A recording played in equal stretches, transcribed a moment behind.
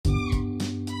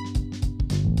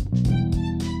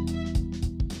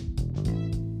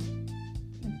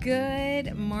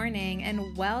Good morning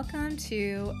and welcome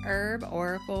to Herb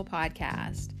Oracle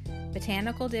Podcast,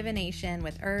 botanical divination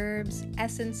with herbs,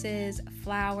 essences,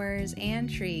 flowers, and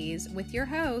trees with your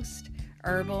host,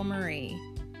 Herbal Marie.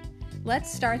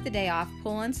 Let's start the day off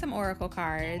pulling some oracle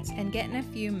cards and getting a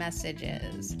few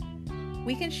messages.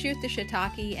 We can shoot the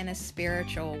shiitake in a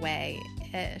spiritual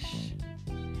way-ish.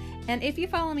 And if you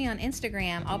follow me on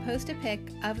Instagram, I'll post a pic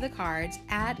of the cards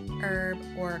at Herb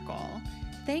Oracle.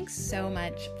 Thanks so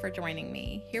much for joining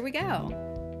me. Here we go.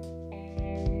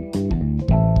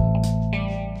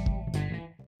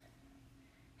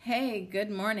 Hey, good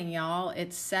morning, y'all.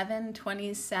 It's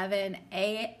 7:27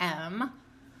 a.m.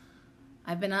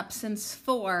 I've been up since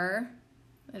 4.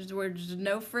 There's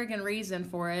no friggin' reason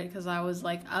for it because I was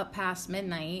up past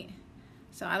midnight.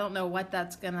 So I don't know what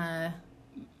that's gonna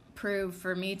prove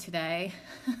for me today.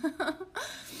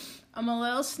 I'm a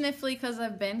little sniffly because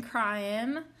I've been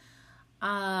crying.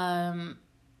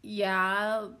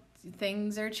 Yeah,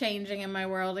 things are changing in my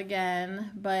world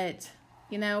again, but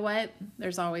you know what?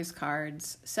 There's always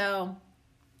cards. So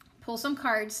pull some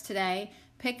cards today,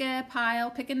 pick a pile,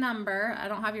 pick a number. I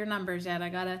don't have your numbers yet. I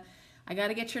gotta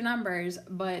get your numbers,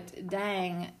 but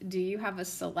dang, do you have a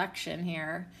selection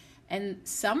here? And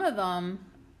some of them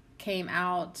came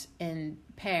out in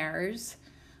pairs.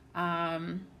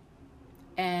 And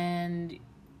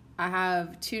I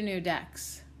have 2 new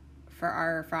decks for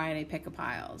our Friday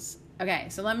pick-a-piles. Okay,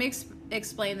 so let me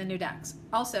explain the new decks.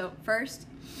 Also, first,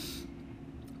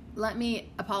 let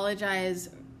me apologize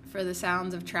for the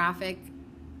sounds of traffic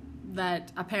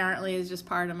that apparently is just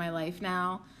part of my life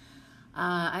now.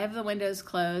 I have the windows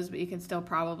closed, but you can still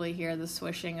probably hear the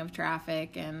swishing of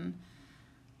traffic and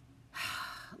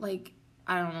I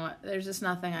don't know. There's just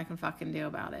nothing I can fucking do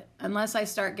about it. Unless I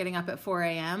start getting up at 4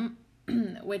 a.m.,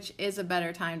 which is a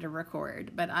better time to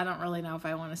record, but I don't really know if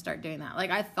I want to start doing that.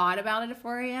 I thought about it at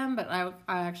 4 a.m., but I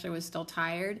actually was still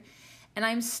tired, and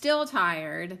I'm still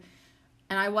tired,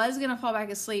 and I was going to fall back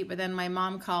asleep, but then my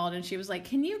mom called, and she was like,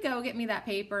 can you go get me that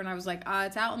paper? And I was like,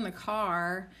 it's out in the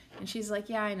car, and she's like,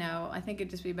 yeah, I know. I think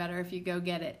it'd just be better if you go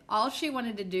get it. All she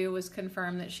wanted to do was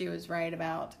confirm that she was right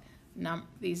about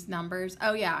these numbers.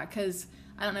 Oh, yeah, because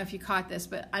I don't know if you caught this,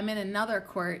 but I'm in another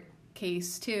court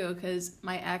case, too, because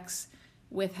my ex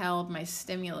withheld my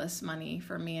stimulus money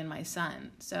for me and my son.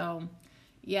 So,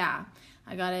 yeah,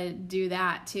 I got to do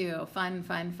that, too.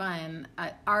 Fun.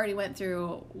 I already went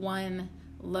through one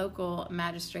local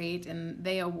magistrate, and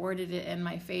they awarded it in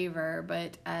my favor,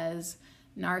 but as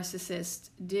narcissists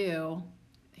do,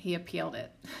 he appealed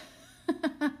it.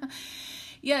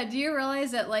 Yeah, do you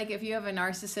realize that, if you have a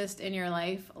narcissist in your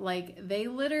life, they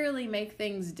literally make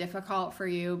things difficult for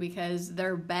you because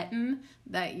they're betting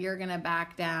that you're going to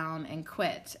back down and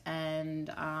quit. And,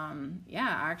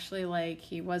 actually,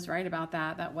 he was right about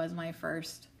that. That was my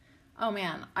first, oh,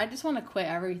 man, I just want to quit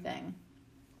everything.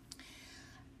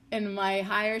 And my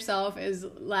higher self is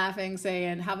laughing,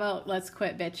 saying, how about let's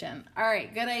quit bitching? All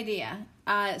right, good idea.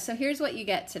 So here's what you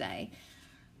get today.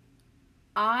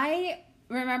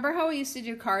 Remember how we used to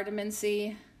do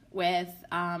cardamancy with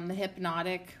the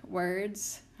hypnotic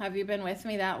words? Have you been with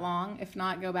me that long? If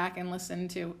not, go back and listen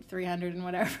to 300 and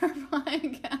whatever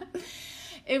podcast.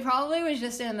 It probably was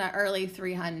just in the early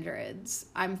 300s.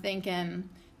 I'm thinking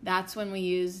that's when we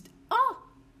used, oh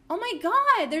my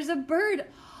God, there's a bird.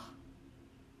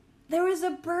 There was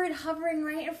a bird hovering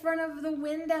right in front of the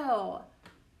window.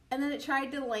 And then it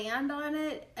tried to land on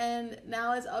it, and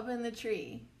now it's up in the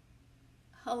tree.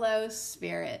 Hello,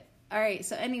 spirit. All right,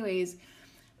 so anyways,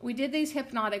 we did these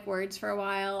hypnotic words for a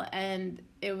while, and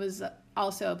it was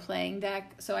also a playing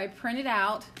deck. So I printed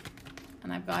out,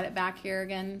 and I've got it back here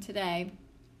again today.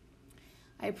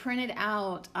 I printed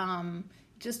out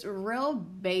just real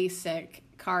basic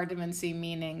cardamancy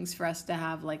meanings for us to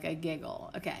have a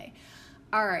giggle. Okay.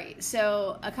 All right,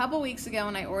 so a couple weeks ago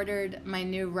when I ordered my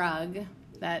new rug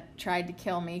that tried to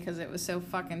kill me because it was so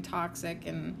fucking toxic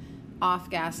and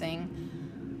off-gassing,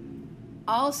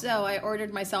 also, I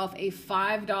ordered myself a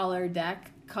 $5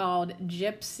 deck called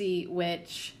Gypsy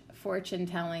Witch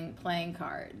Fortune-Telling Playing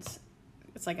Cards.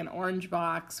 It's an orange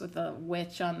box with a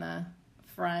witch on the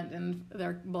front and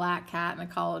their black cat and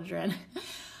a cauldron.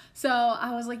 So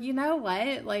I was like, you know what?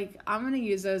 I'm going to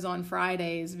use those on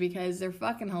Fridays because they're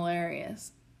fucking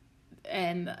hilarious.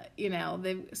 And,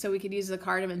 so we could use the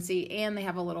cardamancy, and they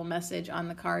have a little message on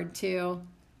the card, too.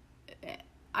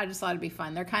 I just thought it'd be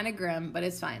fun. They're kind of grim, but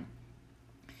it's fine.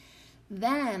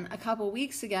 Then, a couple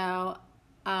weeks ago,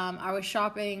 I was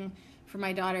shopping for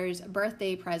my daughter's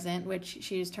birthday present, which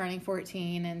she was turning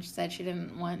 14, and she said she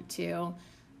didn't want to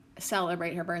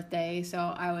celebrate her birthday. So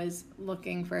I was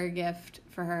looking for a gift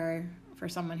for her for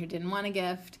someone who didn't want a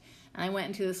gift. And I went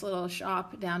into this little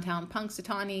shop downtown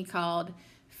Punxsutawney called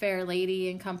Fair Lady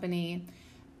and Company.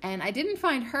 And I didn't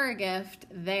find her a gift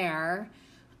there.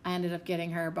 I ended up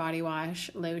getting her body wash,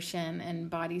 lotion,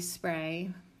 and body spray.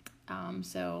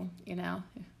 So, you know,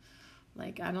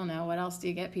 like, I don't know, what else do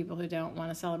you get people who don't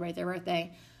want to celebrate their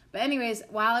birthday? But anyways,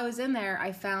 while I was in there,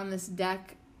 I found this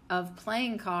deck of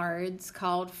playing cards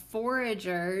called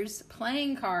Foragers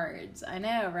Playing Cards. I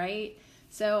know, right?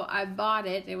 So I bought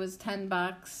it. It was $10,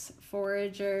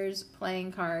 Foragers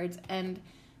Playing Cards, and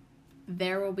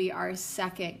there will be our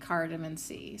second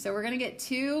Cardamancy. So we're going to get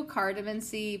 2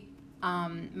 Cardamancy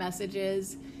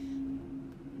messages,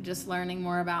 just learning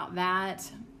more about that.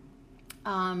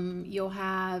 You'll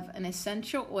have an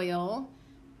essential oil,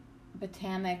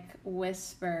 Botanic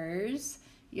Whispers.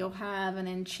 You'll have an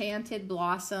enchanted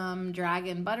blossom,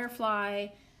 dragon butterfly.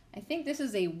 I think this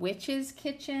is a witch's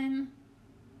kitchen,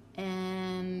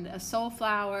 and a soul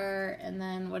flower, and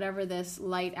then whatever this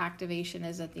light activation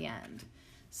is at the end.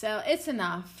 So it's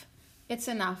enough. It's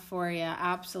enough for you,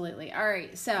 absolutely. All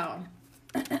right, so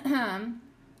dun,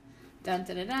 da,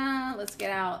 da, da. Let's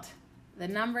get out the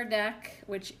number deck,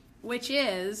 which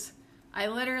is, I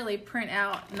literally print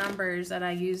out numbers that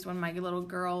I used when my little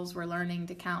girls were learning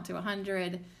to count to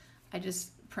 100. I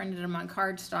just printed them on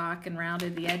cardstock and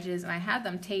rounded the edges, and I had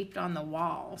them taped on the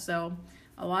wall. So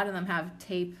a lot of them have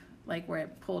tape, like where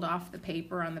it pulled off the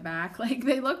paper on the back. Like,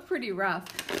 they look pretty rough,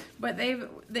 but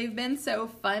they've been so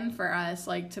fun for us,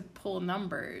 like, to pull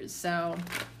numbers. So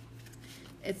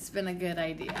it's been a good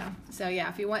idea. So yeah,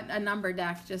 if you want a number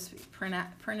deck, just print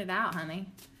it out, honey.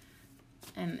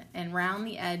 And round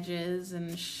the edges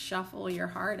and shuffle your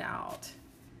heart out.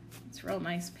 It's real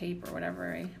nice paper,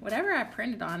 whatever I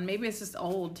printed on. Maybe it's just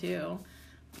old too.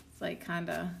 It's like kind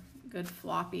of good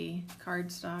floppy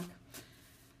cardstock.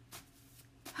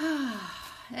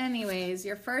 Anyways,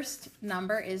 your first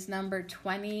number is number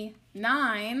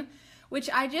 29, which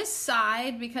I just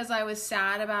sighed because I was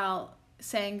sad about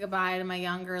saying goodbye to my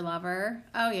younger lover.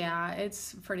 Oh yeah,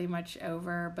 it's pretty much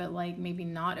over, but like maybe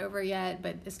not over yet,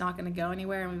 but it's not going to go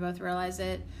anywhere, and we both realize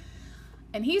it.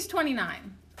 And he's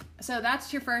 29. So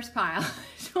that's your first pile.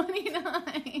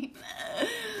 29.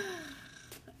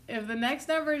 If the next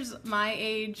number's my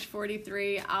age,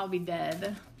 43, I'll be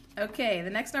dead. Okay, the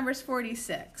next number is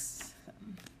 46.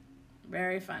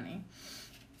 Very funny.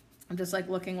 I'm just like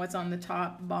looking what's on the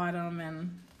top, bottom,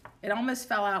 and it almost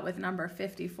fell out with number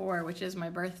 54, which is my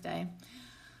birthday.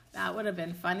 That would have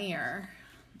been funnier.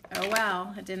 Oh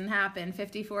well, it didn't happen.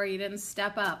 54, you didn't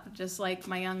step up, just like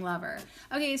my young lover.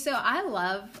 Okay, so I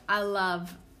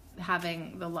love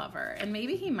having the lover, and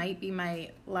maybe he might be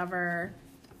my lover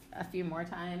a few more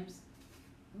times,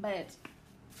 but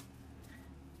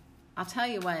I'll tell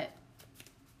you what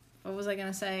was I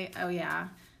gonna say? Oh yeah,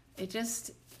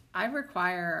 I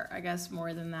require, I guess,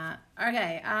 more than that.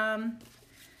 Okay,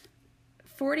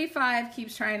 45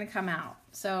 keeps trying to come out,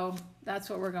 so that's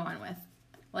what we're going with.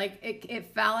 Like,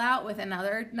 it fell out with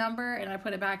another number, and I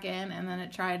put it back in, and then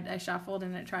I shuffled,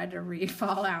 and it tried to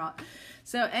re-fall out.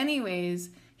 So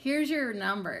anyways, here's your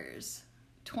numbers: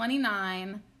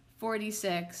 29,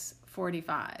 46,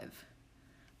 45.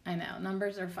 I know,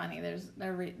 numbers are funny.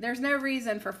 There's no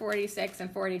reason for 46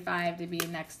 and 45 to be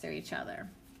next to each other.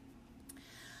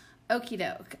 Okie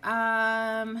doke.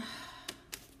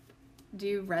 Do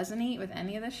you resonate with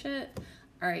any of this shit?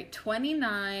 All right,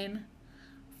 29,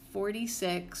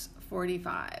 46,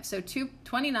 45. So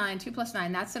 29, 2 plus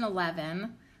 9, that's an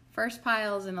 11. First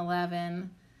pile is an 11.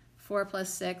 4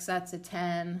 plus 6, that's a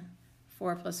 10.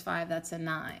 4 plus 5, that's a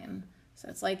 9. So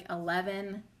it's like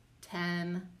 11,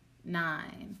 10,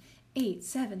 9. 8,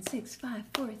 7, 6, 5,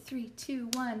 4, 3, 2,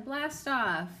 1. Blast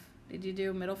off. Did you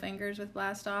do middle fingers with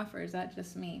blast off, or is that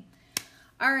just me?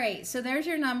 All right, so there's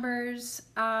your numbers.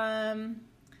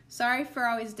 Sorry for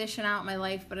always dishing out my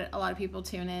life, but a lot of people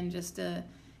tune in just to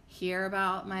hear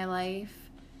about my life.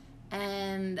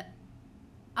 And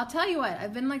I'll tell you what,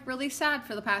 I've been like really sad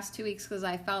for the past 2 weeks because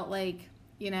I felt like,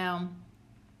 you know,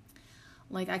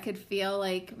 like I could feel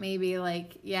like maybe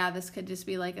like, yeah, this could just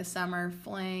be like a summer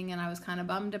fling, and I was kind of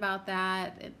bummed about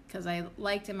that because I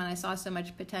liked him and I saw so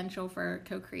much potential for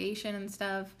co-creation and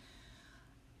stuff.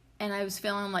 And I was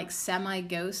feeling like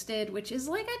semi-ghosted, which is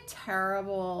like a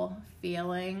terrible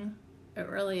feeling. It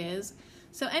really is.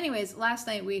 So anyways, last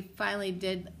night we finally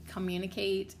did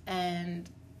communicate, and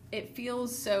it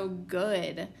feels so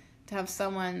good to have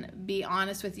someone be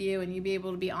honest with you and you be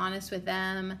able to be honest with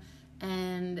them.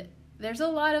 And there's a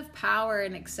lot of power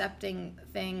in accepting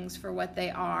things for what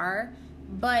they are,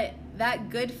 but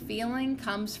that good feeling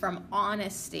comes from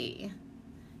honesty.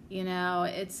 You know,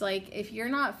 it's like if you're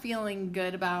not feeling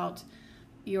good about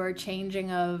your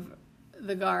changing of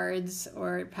the guards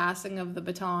or passing of the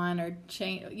baton or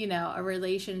a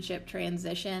relationship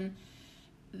transition,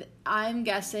 I'm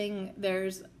guessing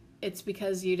it's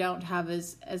because you don't have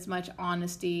as much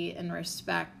honesty and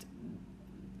respect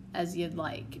as you'd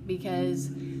like, because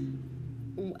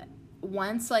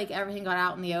once like everything got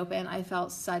out in the open, I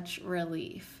felt such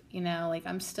relief, like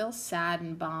I'm still sad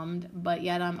and bummed, but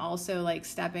yet I'm also like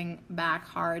stepping back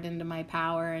hard into my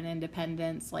power and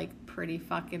independence like pretty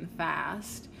fucking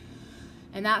fast.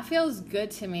 And that feels good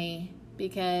to me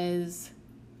because,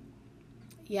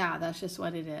 yeah, that's just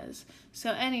what it is.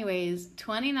 So anyways,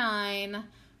 29,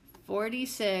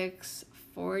 46,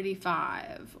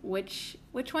 45. Which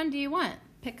one do you want?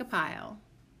 Pick a pile.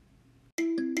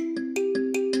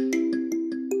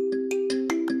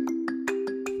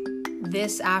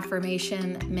 This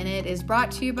affirmation minute is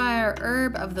brought to you by our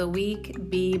herb of the week,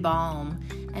 Bee Balm,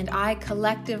 and I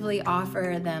collectively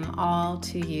offer them all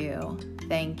to you.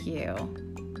 Thank you.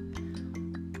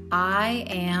 I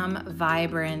am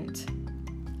vibrant.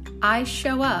 I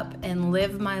show up and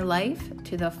live my life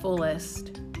to the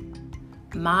fullest.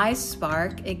 My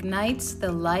spark ignites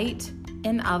the light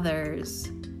in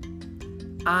others.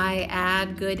 I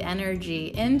add good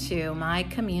energy into my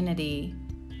community.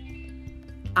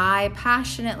 I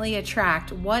passionately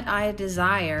attract what I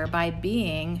desire by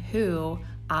being who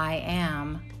I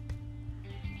am.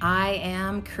 I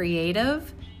am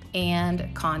creative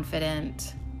and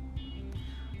confident.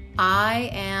 I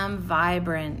am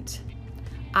vibrant.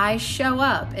 I show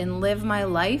up and live my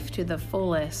life to the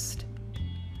fullest.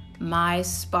 My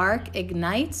spark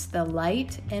ignites the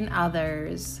light in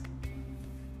others.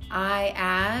 I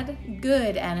add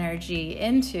good energy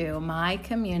into my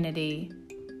community.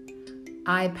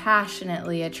 I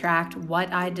passionately attract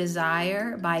what I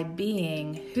desire by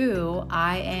being who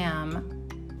I am.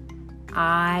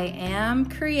 I am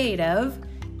creative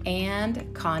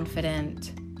and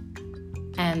confident.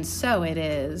 And so it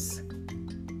is.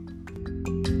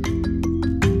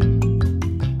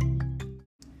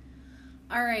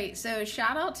 All right, so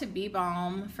shout out to Bee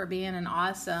Balm for being an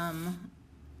awesome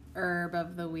herb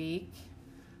of the week.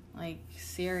 Like,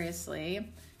 seriously.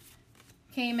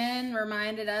 Came in,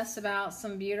 reminded us about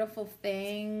some beautiful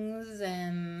things,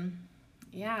 and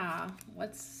yeah,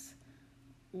 what's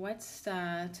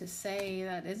to say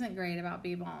that isn't great about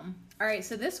Bee Balm? All right,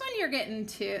 so this one you're getting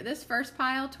to, this first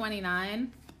pile,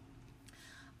 29,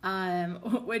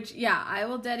 which, yeah, I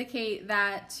will dedicate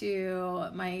that to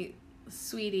my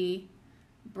sweetie,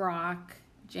 Brock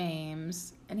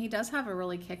James, and he does have a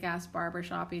really kick-ass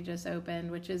barbershop he just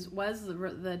opened, which was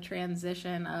the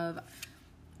transition of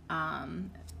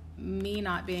me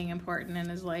not being important in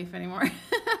his life anymore.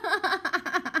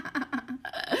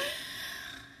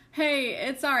 Hey,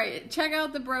 it's alright. Check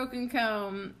out the Broken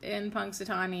Comb in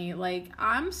Punxsutawney. Like,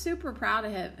 I'm super proud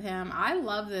of him. I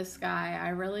love this guy. I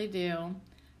really do.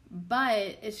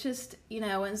 But it's just,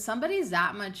 when somebody's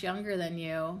that much younger than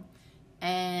you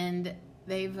and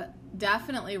they've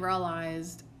definitely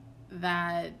realized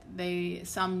that they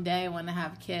someday want to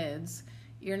have kids,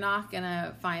 you're not going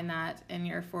to find that in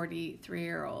your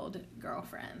 43-year-old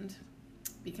girlfriend,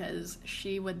 because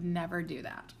she would never do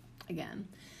that again.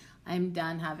 I'm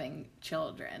done having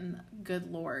children.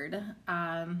 Good Lord.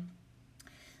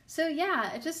 So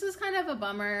yeah, it just is kind of a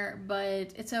bummer,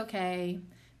 but it's okay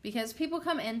because people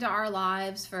come into our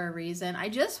lives for a reason. I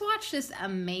just watched this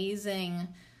amazing,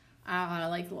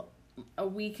 like a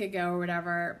week ago or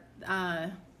whatever,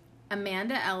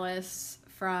 Amanda Ellis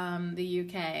from the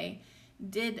UK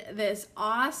did this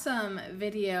awesome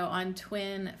video on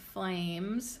twin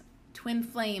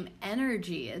flame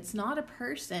energy. It's not a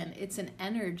person, it's an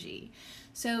energy.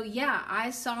 So yeah, I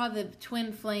saw the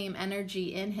twin flame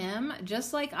energy in him,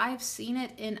 just like I've seen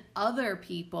it in other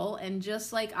people, and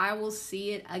just like I will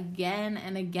see it again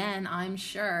and again, I'm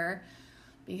sure,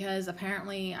 because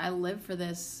apparently I live for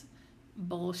this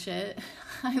bullshit.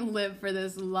 I live for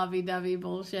this lovey-dovey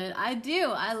bullshit. I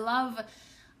do. I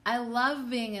love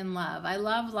being in love. I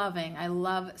love loving. I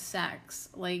love sex.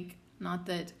 Like, not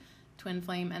that twin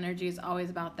flame energy is always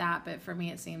about that, but for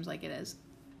me it seems like it is.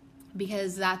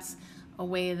 Because that's a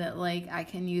way that, like, I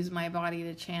can use my body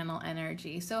to channel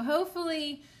energy. So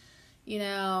hopefully,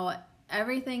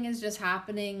 everything is just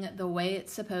happening the way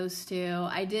it's supposed to.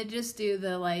 I did just do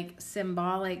the, like,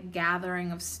 symbolic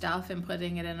gathering of stuff and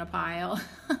putting it in a pile.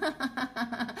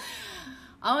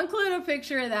 I'll include a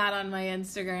picture of that on my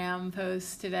Instagram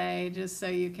post today, just so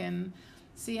you can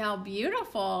see how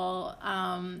beautiful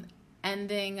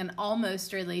ending an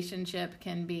almost relationship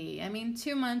can be. I mean,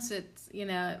 2 months, it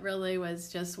really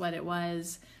was just what it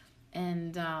was.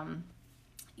 And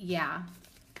yeah,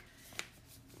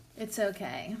 It's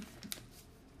okay.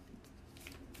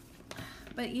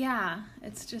 But yeah,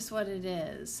 it's just what it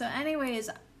is. So anyways,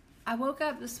 I woke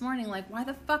up this morning like, why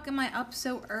the fuck am I up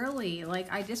so early?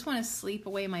 Like, I just want to sleep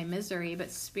away my misery, but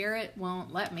spirit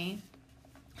won't let me.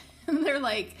 They're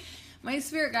like, my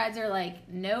spirit guides are like,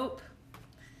 nope,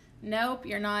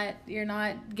 you're not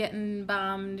getting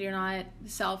bummed, you're not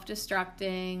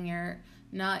self-destructing, you're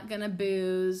not gonna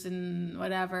booze and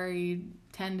whatever you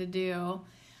tend to do.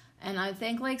 And I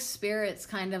think like spirit's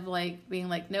kind of like being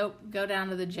like, nope, go down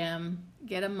to the gym,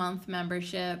 get a month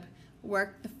membership,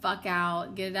 work the fuck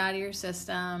out, get it out of your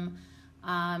system,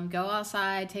 go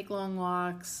outside, take long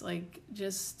walks, like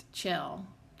just chill,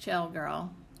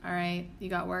 girl. All right, you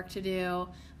got work to do.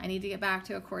 I need to get back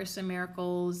to A Course in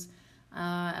Miracles.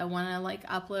 I want to like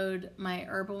upload my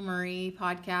Herbal Marie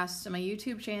podcast to my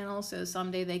YouTube channel so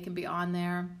someday they can be on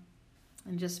there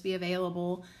and just be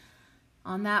available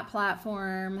on that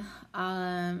platform.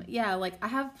 Yeah, like I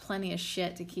have plenty of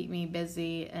shit to keep me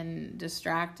busy and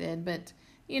distracted, but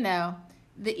you know,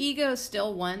 the ego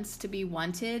still wants to be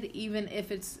wanted even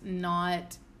if it's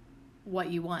not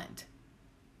what you want.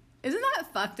 Isn't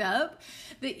that fucked up?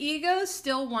 The ego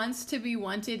still wants to be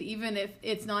wanted even if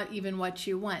it's not even what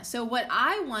you want. So what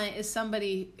I want is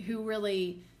somebody who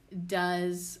really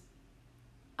does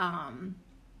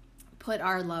put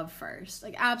our love first.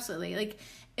 Like absolutely. Like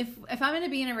if I'm going to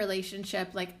be in a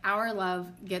relationship, like our love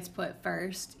gets put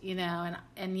first, you know,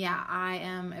 and yeah, I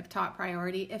am a top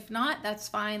priority. If not, that's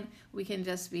fine. We can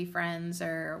just be friends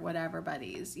or whatever,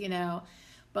 buddies, you know.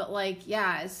 But like,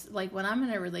 yeah, it's like when I'm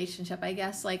in a relationship, I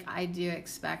guess like I do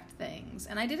expect things.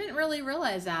 And I didn't really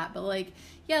realize that, but like,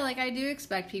 yeah, like I do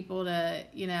expect people to,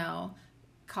 you know,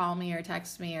 call me or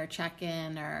text me or check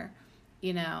in or,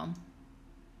 you know,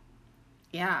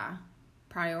 yeah,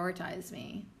 prioritize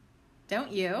me.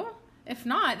 Don't you? If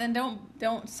not, then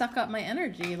don't suck up my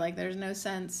energy. Like there's no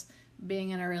sense being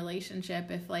in a relationship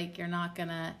if like you're not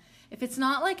gonna, if it's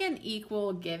not like an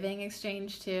equal giving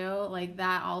exchange too, like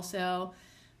that also,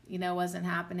 you know, wasn't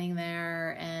happening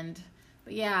there.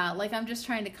 But yeah, like I'm just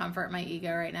trying to comfort my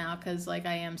ego right now because like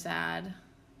I am sad.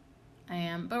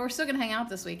 But we're still gonna hang out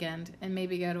this weekend and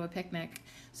maybe go to a picnic.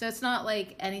 So it's not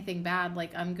like anything bad.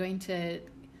 Like I'm going to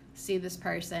see this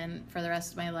person for the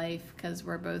rest of my life because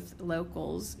we're both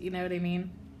locals, you know what I mean?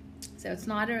 So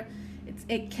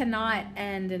it cannot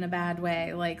end in a bad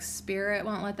way. Like spirit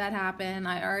won't let that happen.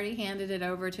 I already handed it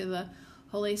over to the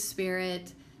Holy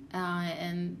Spirit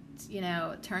and, you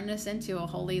know, turn this into a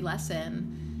holy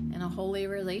lesson and a holy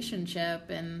relationship.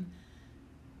 And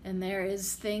there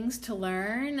is things to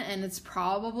learn, and it's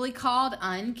probably called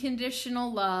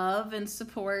unconditional love and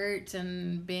support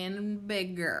and being a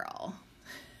big girl.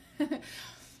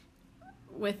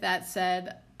 With that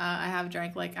said, I have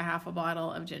drank like a half a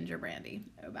bottle of ginger brandy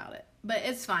about it, but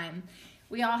it's fine.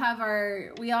 We all have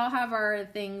our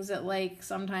things that like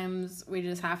sometimes we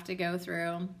just have to go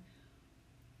through.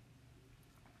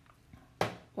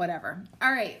 Whatever.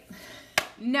 All right.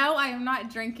 No, I am not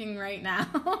drinking right now.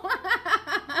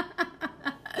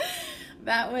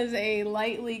 That was a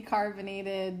lightly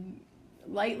caffeinated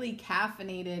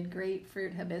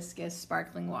grapefruit hibiscus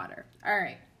sparkling water. All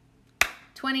right.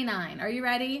 29. Are you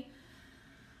ready?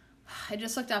 I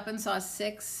just looked up and saw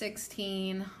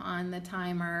 6:16 on the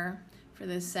timer for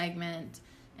this segment.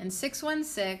 And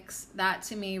 616, that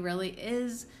to me really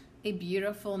is a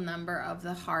beautiful number of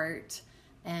the heart.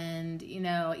 And, you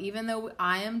know, even though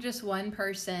I am just one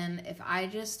person, if I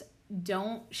just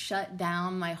don't shut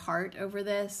down my heart over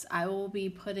this, I will be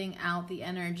putting out the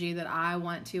energy that I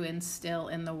want to instill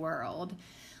in the world.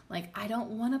 Like, I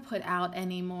don't want to put out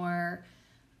any more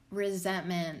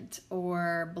resentment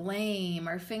or blame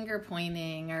or finger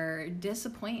pointing or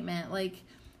disappointment. Like,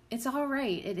 it's all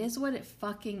right. It is what it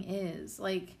fucking is.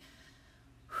 Like,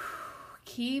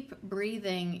 keep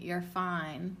breathing, you're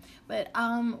fine. But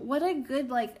what a good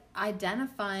like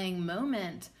identifying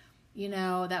moment, you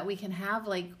know, that we can have,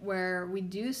 like where we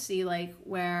do see like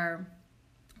where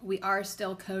we are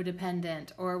still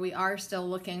codependent or we are still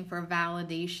looking for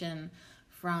validation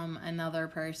from another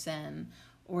person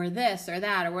or this or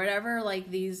that or whatever, like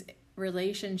these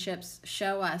relationships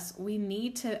show us. We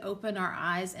need to open our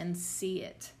eyes and see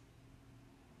it.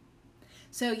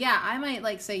 So yeah, I might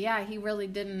like say, yeah, he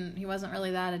wasn't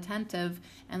really that attentive.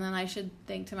 And then I should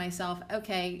think to myself,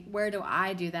 okay, where do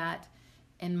I do that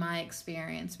in my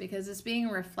experience? Because it's being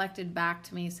reflected back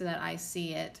to me so that I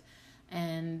see it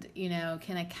and, you know,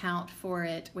 can account for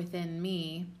it within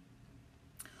me.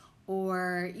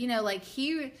 Or, you know, like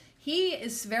he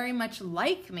is very much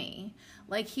like me.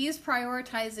 Like he's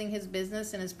prioritizing his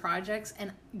business and his projects.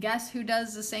 And guess who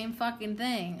does the same fucking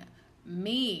thing?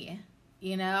 Me.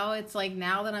 You know, it's like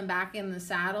now that I'm back in the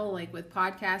saddle, like with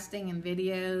podcasting and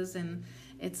videos, and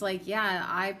it's like, yeah,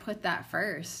 I put that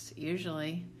first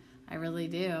usually. I really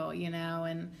do, you know,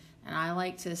 and I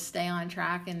like to stay on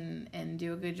track and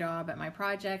do a good job at my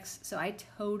projects. So I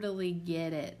totally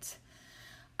get it.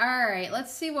 All right,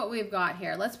 let's see what we've got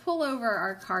here. Let's pull over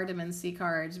our cardamancy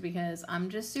cards because I'm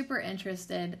just super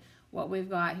interested what we've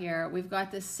got here. We've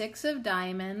got the 6 of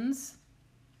Diamonds,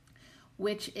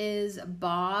 which is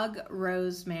bog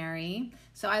rosemary.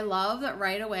 So I love that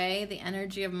right away the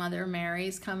energy of Mother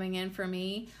Mary's coming in for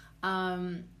me.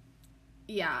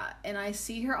 Yeah, and I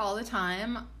see her all the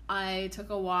time. I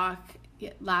took a walk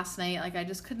last night. Like, I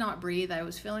just could not breathe. I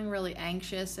was feeling really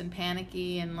anxious and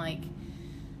panicky, and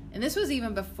and this was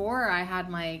even before I had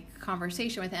my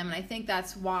conversation with him, and I think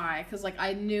that's why, because like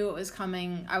I knew it was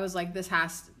coming. I was like,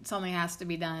 something has to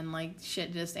be done. Like,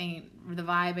 shit just ain't, the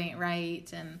vibe ain't right,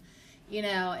 and you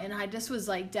know, and I just was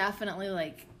like, definitely,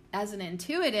 like, as an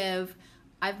intuitive,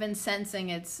 I've been sensing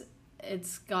it's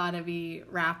gotta be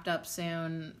wrapped up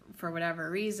soon for whatever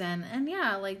reason. And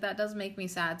yeah, like, that does make me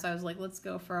sad. So I was like, let's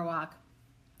go for a walk.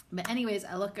 But anyways,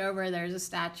 I look over, there's a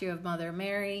statue of Mother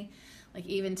Mary. Like,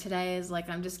 even today is like,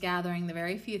 I'm just gathering the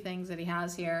very few things that he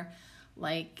has here.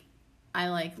 Like, I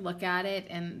like look at it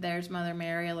and there's Mother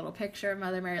Mary, a little picture of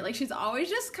Mother Mary. Like, she's always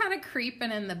just kind of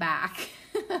creeping in the back.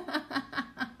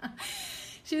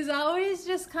 She's always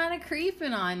just kind of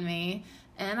creeping on me.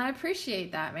 And I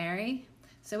appreciate that, Mary.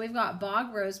 So we've got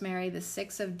bog rosemary, the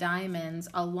 6 of Diamonds,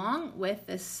 along with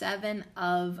the 7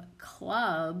 of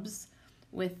Clubs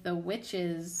with the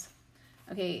witches.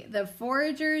 Okay, the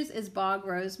Foragers is bog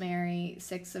rosemary,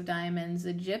 6 of Diamonds.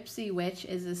 The Gypsy Witch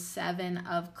is a 7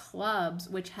 of Clubs,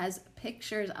 which has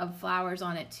pictures of flowers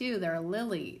on it too. They're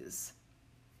lilies.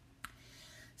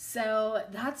 So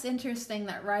that's interesting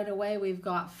that right away we've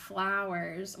got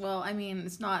flowers. Well, I mean,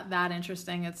 it's not that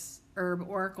interesting. It's Herb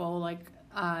Oracle, like,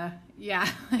 yeah,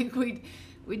 like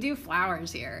we do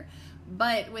flowers here.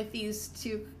 But with these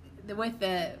two, with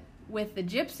the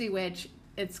Gypsy Witch,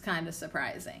 it's kind of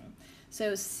surprising.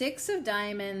 So 6 of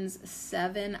Diamonds,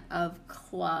 7 of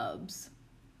Clubs.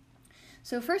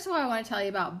 So first of all, I want to tell you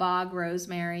about bog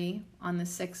rosemary on the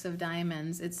 6 of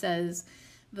Diamonds. It says,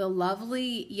 the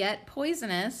lovely yet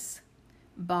poisonous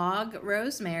bog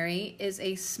rosemary is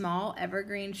a small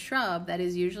evergreen shrub that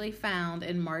is usually found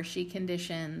in marshy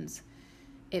conditions.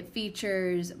 It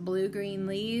features blue-green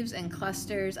leaves and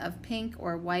clusters of pink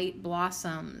or white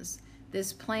blossoms.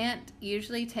 This plant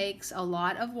usually takes a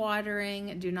lot of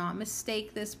watering. Do not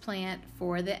mistake this plant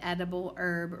for the edible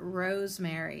herb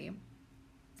rosemary.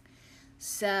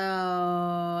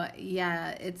 So,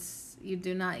 yeah, you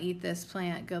do not eat this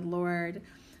plant, good Lord.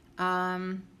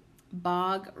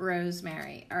 Bog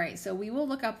rosemary. All right, so we will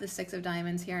look up the 6 of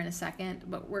Diamonds here in a second,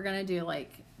 but we're going to do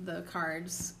like the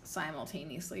cards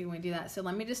simultaneously when we do that. So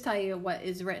let me just tell you what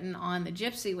is written on the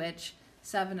Gypsy Witch,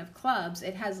 7 of Clubs.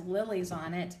 It has lilies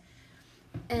on it,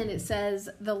 and it says,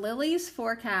 the lilies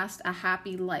forecast a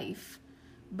happy life,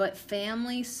 but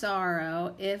family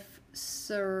sorrow if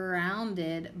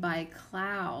surrounded by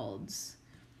clouds.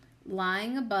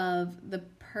 Lying above the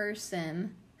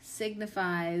person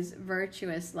signifies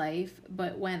virtuous life,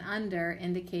 but when under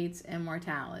indicates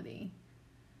immortality.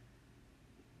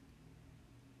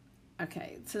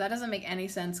 Okay, so that doesn't make any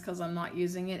sense because I'm not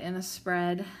using it in a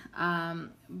spread.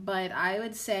 But I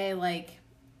would say, like,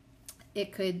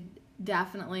 it could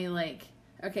definitely, like,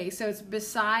 okay, so it's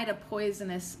beside a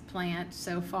poisonous plant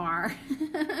so far.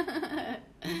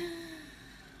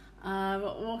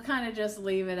 We'll kind of just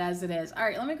leave it as it is. All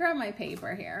right, let me grab my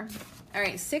paper here. All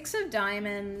right, 6 of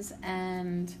Diamonds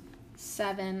and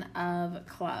 7 of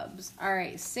Clubs. All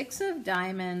right, 6 of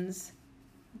Diamonds,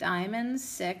 Diamonds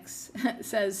 6,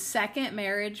 says second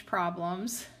marriage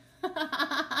problems.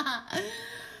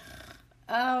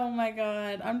 Oh my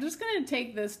God. I'm just going to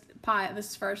take this pile,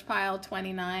 this first pile,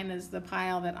 29, is the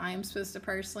pile that I'm supposed to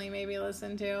personally maybe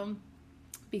listen to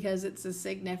because it's a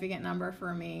significant number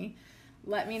for me.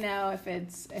 Let me know if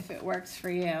it works for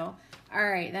you. All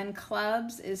right, then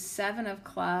Clubs is 7 of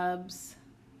Clubs.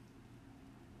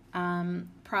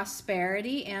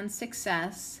 Prosperity and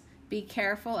success. Be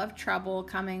careful of trouble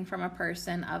coming from a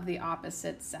person of the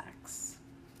opposite sex.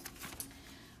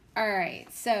 All right,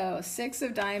 so 6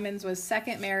 of Diamonds was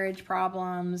second marriage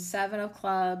problems. 7 of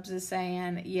Clubs is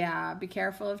saying, yeah, be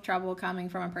careful of trouble coming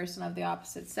from a person of the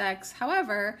opposite sex.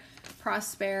 However,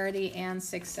 prosperity and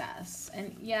success.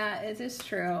 And yeah, it is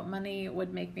true. Money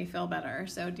would make me feel better.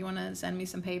 So do you want to send me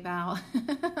some PayPal?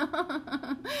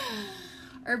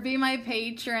 or be my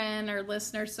patron or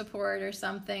listener support or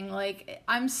something. Like,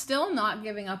 I'm still not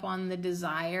giving up on the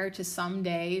desire to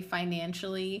someday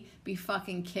financially be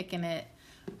fucking kicking it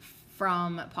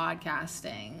from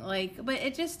podcasting. Like, but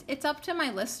it's up to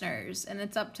my listeners and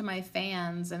it's up to my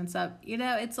fans and it's up,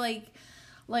 it's like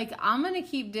I'm going to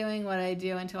keep doing what I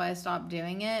do until I stop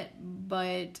doing it.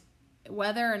 But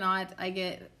whether or not I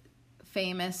get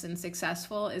famous and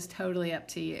successful is totally up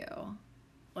to you.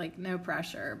 Like, no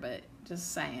pressure, but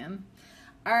just saying.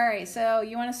 All right, so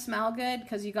you want to smell good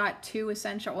because you got 2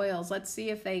 essential oils. Let's see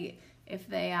if they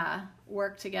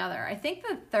work together. I think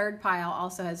the third pile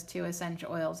also has 2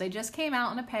 essential oils. They just came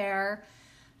out in a pair,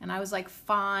 and I was like,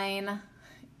 fine.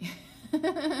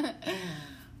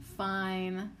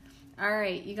 Fine. All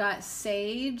right, you got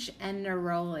sage and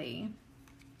neroli.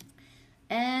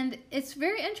 And it's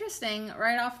very interesting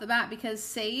right off the bat because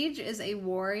Sage is a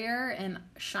warrior in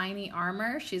shiny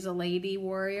armor. She's a lady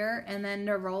warrior. And then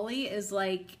Neroli is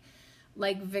like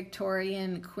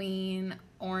Victorian queen,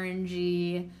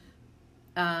 orangey,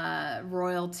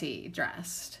 royalty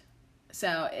dressed.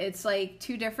 So it's like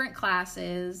 2 different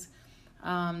classes,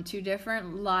 2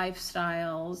 different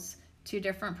lifestyles, 2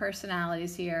 different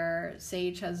personalities here.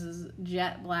 Sage has his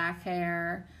jet black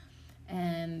hair.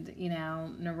 And,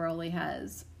 Neroli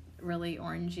has really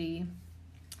orangey,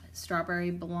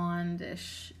 strawberry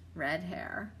blondish red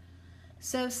hair.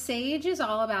 So Sage is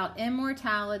all about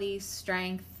immortality,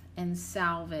 strength, and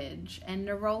salvage. And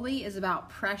Neroli is about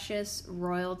precious,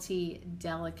 royalty,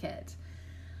 delicate.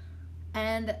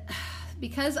 And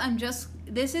because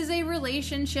this is a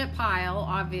relationship pile,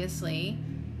 obviously.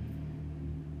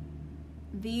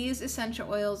 These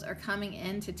essential oils are coming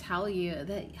in to tell you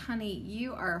that, honey,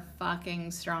 you are fucking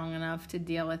strong enough to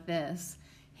deal with this,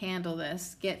 handle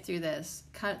this, get through this,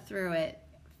 cut through it,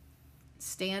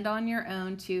 stand on your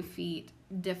own 2 feet,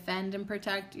 defend and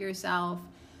protect yourself,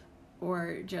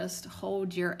 or just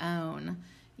hold your own.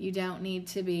 You don't need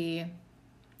to be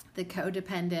the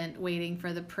codependent waiting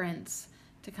for the prince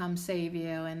to come save you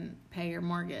and pay your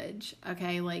mortgage.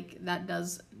 Okay, like that,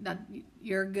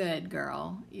 you're good,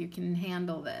 girl. You can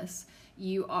handle this.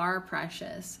 You are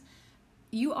precious.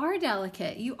 You are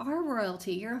delicate. You are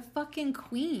royalty. You're a fucking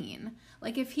queen.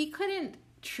 Like, if he couldn't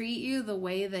treat you the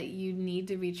way that you need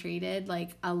to be treated,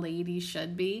 like a lady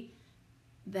should be,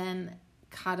 then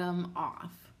cut him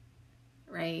off,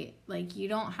 right? Like, you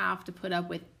don't have to put up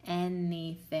with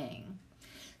anything.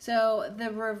 So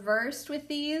the reversed with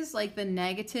these, like the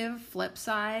negative flip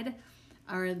side,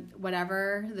 or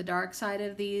whatever, the dark side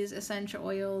of these essential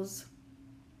oils,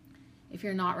 if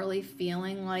you're not really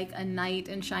feeling like a knight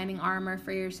in shining armor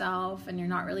for yourself, and you're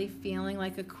not really feeling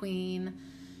like a queen,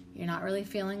 you're not really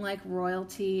feeling like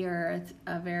royalty or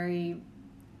a very,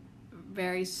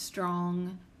 very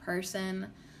strong person,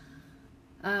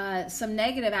 some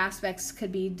negative aspects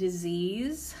could be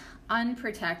disease,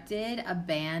 unprotected,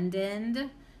 abandoned,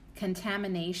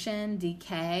 contamination,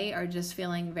 decay, or just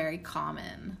feeling very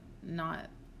common, not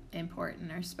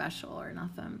important or special or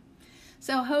nothing.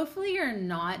 So hopefully you're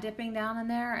not dipping down in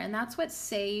there, and that's what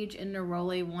Sage and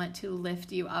Neroli want to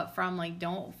lift you up from. Like,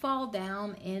 don't fall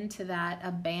down into that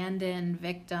abandoned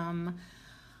victim.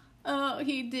 Oh,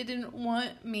 he didn't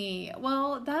want me.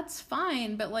 Well, that's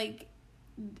fine, but like,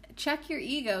 check your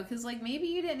ego, because like maybe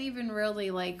you didn't even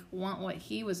really like want what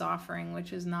he was offering,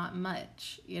 which is not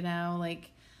much,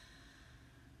 like.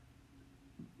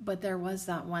 But there was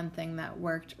that one thing that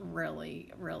worked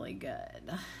really, really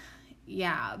good.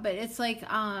 Yeah, but it's like,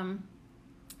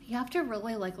 you have to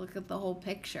really like look at the whole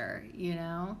picture,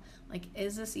 Like,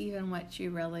 is this even what you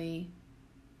really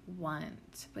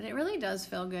want? But it really does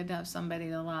feel good to have somebody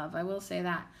to love. I will say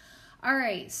that. All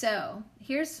right, so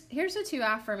here's the 2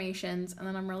 affirmations, and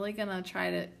then I'm really gonna try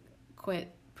to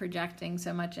quit projecting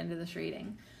so much into this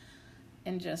reading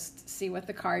and just see what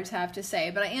the cards have to say.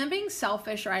 But I am being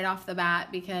selfish right off the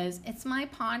bat because it's my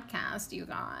podcast, you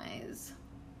guys.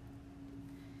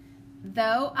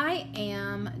 Though I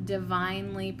am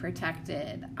divinely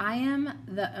protected, I am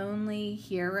the only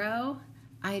hero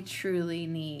I truly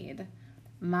need.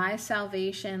 My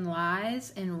salvation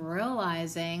lies in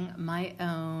realizing my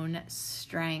own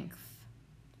strength.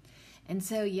 And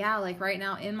so, yeah, like right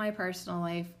now in my personal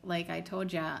life, like I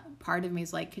told you, part of me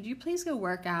is like, could you please go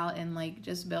work out and like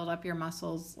just build up your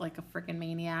muscles like a freaking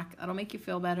maniac? That'll make you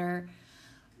feel better.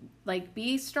 Like,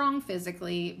 be strong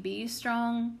physically, be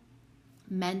strong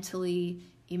mentally,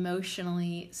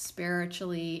 emotionally,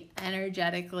 spiritually,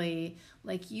 energetically.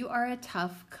 Like, you are a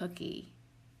tough cookie.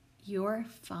 You're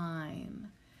fine.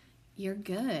 You're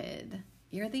good.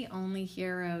 You're the only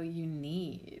hero you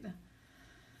need.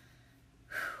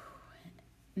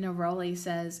 Neroli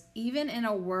says, even in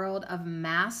a world of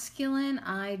masculine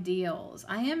ideals,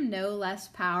 I am no less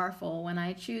powerful when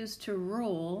I choose to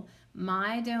rule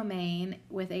my domain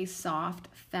with a soft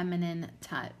feminine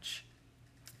touch.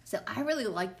 So I really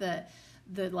like the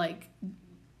like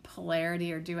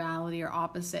polarity or duality or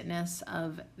oppositeness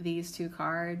of these two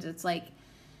cards. It's like,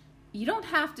 you don't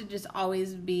have to just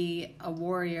always be a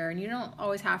warrior, and you don't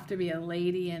always have to be a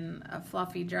lady in a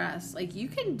fluffy dress. Like, you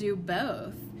can do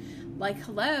both. Like,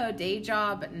 hello, day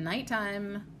job,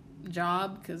 nighttime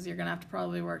job, because you're going to have to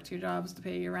probably work 2 jobs to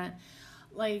pay your rent.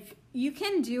 Like, you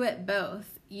can do it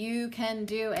both. You can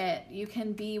do it. You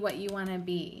can be what you want to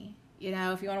be. You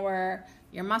know, if you want to wear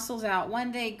your muscles out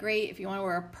one day, great. If you want to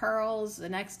wear pearls the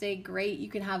next day, great. You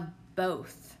can have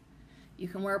both. You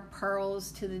can wear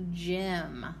pearls to the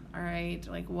gym, all right?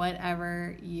 Like,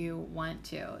 whatever you want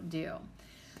to do.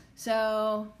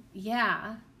 So,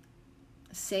 yeah.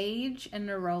 Sage and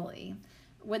Neroli.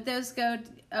 Would those go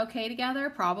okay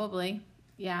together? Probably.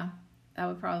 Yeah, that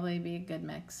would probably be a good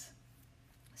mix.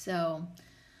 So,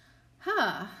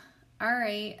 all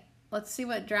right. Let's see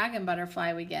what dragon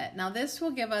butterfly we get. Now, this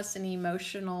will give us an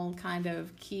emotional kind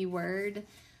of keyword.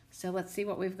 So let's see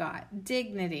what we've got.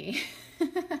 Dignity.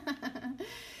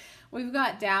 We've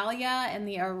got Dahlia and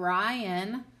the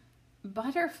Orion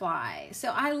butterfly.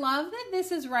 So I love that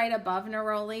this is right above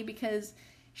Neroli, because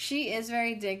she is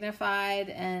very dignified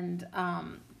and,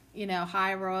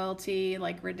 high royalty,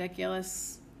 like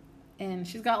ridiculous. And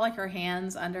she's got like her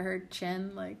hands under her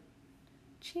chin, like,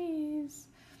 cheese.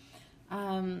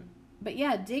 But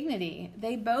yeah, dignity.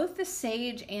 They both, the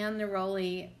Sage and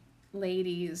Neroli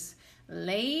ladies.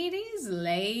 Ladies.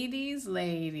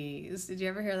 Did you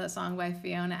ever hear that song by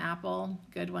Fiona Apple?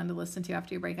 Good one to listen to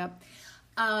after you break up.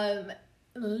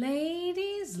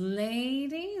 Ladies.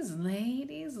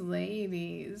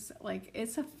 Like,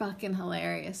 it's a fucking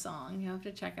hilarious song. You have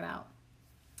to check it out.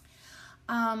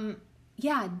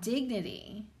 Yeah,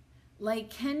 dignity. Like,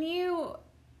 can you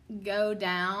go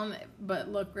down but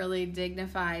look really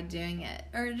dignified doing it?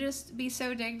 Or just be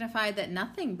so dignified that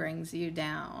nothing brings you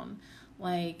down?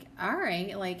 Like, all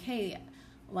right, like, hey,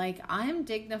 like, I'm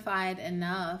dignified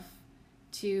enough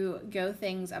to go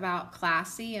things about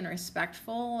classy and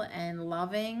respectful and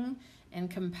loving and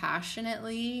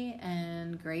compassionately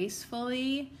and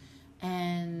gracefully.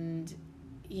 And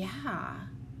yeah,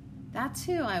 that's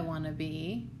who I want to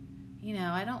be. You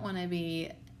know, I don't want to be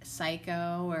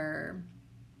psycho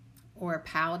or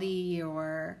pouty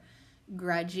or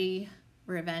grudgy,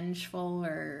 revengeful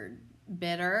or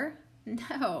bitter.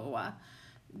 No,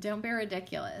 don't be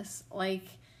ridiculous. Like,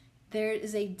 there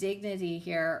is a dignity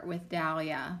here with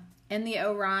Dahlia. And the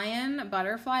Orion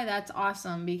butterfly, that's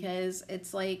awesome, because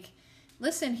it's like,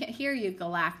 listen, here, you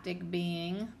galactic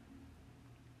being.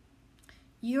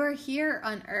 You are here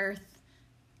on Earth.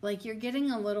 Like, you're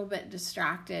getting a little bit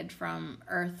distracted from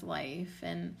Earth life,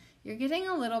 and you're getting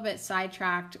a little bit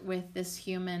sidetracked with this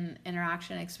human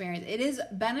interaction experience. It is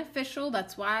beneficial.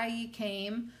 That's why you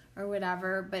came or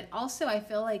whatever. But also, I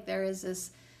feel like there is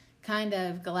this kind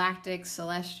of galactic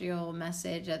celestial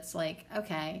message that's like,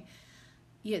 okay,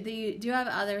 you do have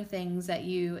other things that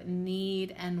you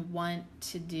need and want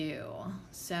to do.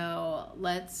 So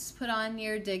let's put on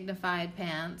your dignified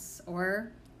pants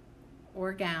or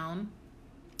gown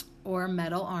or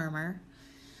metal armor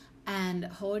and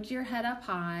hold your head up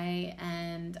high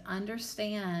and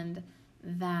understand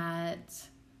that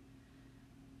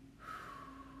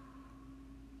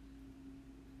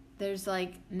there's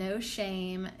like no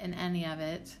shame in any of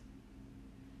it,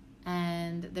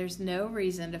 and there's no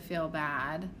reason to feel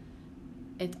bad.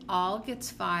 It all gets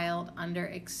filed under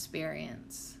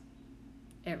experience.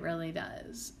 It really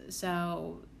does.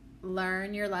 So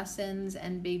learn your lessons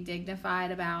and be dignified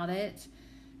about it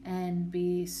and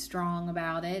be strong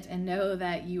about it, and know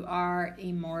that you are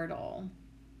immortal.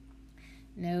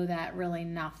 Know that really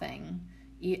nothing,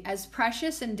 as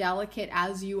precious and delicate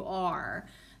as you are,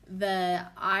 the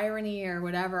irony or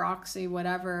whatever,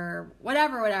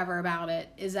 whatever about it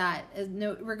is that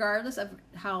no, regardless of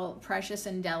how precious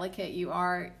and delicate you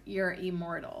are, you're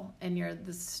immortal and you're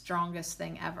the strongest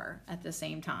thing ever at the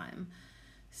same time.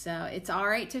 So it's all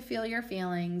right to feel your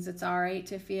feelings. It's all right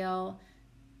to feel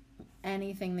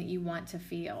anything that you want to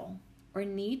feel or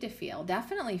need to feel.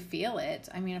 Definitely feel it.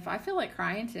 I mean, if I feel like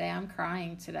crying today, I'm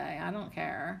crying today. I don't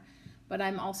care. But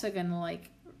I'm also going to like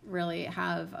really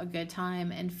have a good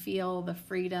time and feel the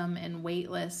freedom and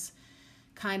weightless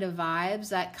kind of vibes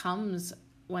that comes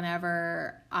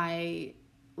whenever I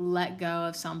let go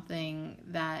of something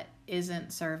that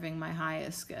isn't serving my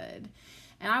highest good.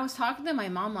 And I was talking to my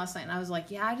mom last night and I was like,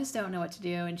 yeah, I just don't know what to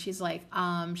do. And she's like,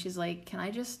 can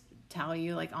I just tell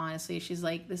you, like, honestly, she's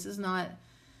like, this is not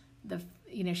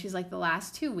she's like, the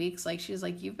last 2 weeks, like, she's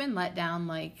like, you've been let down,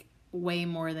 like, way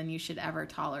more than you should ever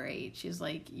tolerate. She's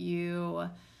like, you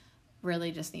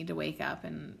really just need to wake up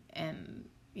and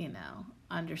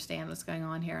understand what's going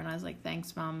on here. And I was like,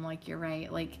 thanks, Mom. Like, you're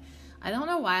right. Like, I don't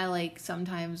know why, like,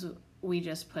 sometimes we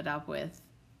just put up with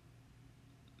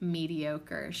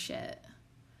mediocre shit.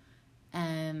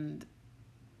 And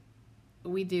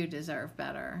we do deserve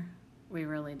better. We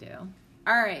really do.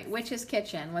 All right, Witch's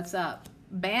Kitchen. What's up?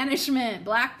 Banishment.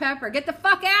 Black pepper. Get the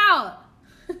fuck out.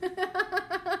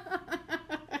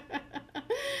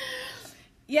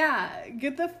 Yeah,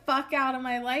 get the fuck out of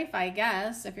my life, I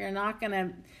guess. If you're not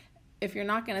gonna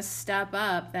step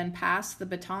up, then pass the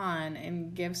baton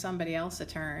and give somebody else a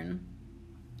turn.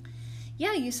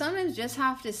 Yeah, you sometimes just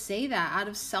have to say that out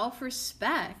of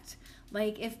self-respect.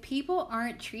 Like, if people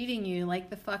aren't treating you like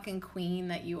the fucking queen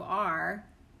that you are,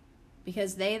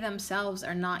 because they themselves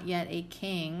are not yet a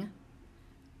king,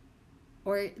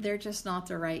 or they're just not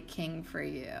the right king for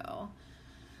you,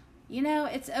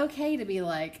 it's okay to be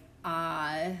like,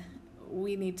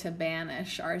 we need to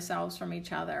banish ourselves from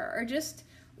each other, or just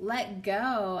let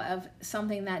go of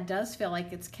something that does feel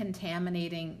like it's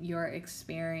contaminating your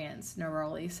experience,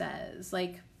 Neroli says.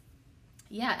 Like,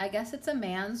 yeah, I guess it's a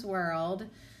man's world,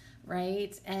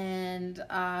 right? And,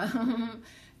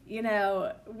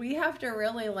 we have to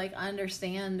really, like,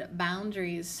 understand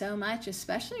boundaries so much,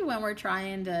 especially when we're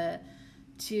trying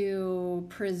to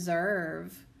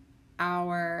preserve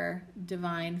our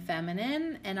divine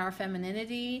feminine and our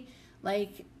femininity.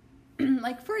 Like,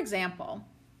 for example,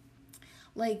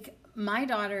 like, my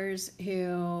daughters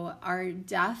who are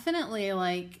definitely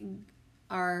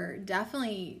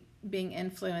being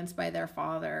influenced by their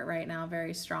father right now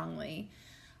very strongly.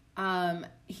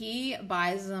 He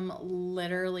buys them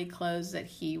literally clothes that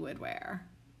he would wear.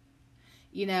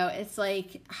 It's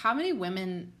like, how many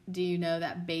women do you know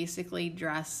that basically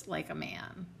dress like a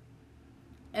man?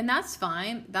 And that's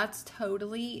fine. That's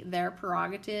totally their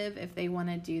prerogative if they want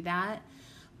to do that.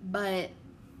 But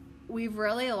we've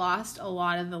really lost a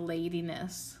lot of the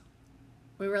ladiness.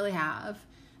 We really have.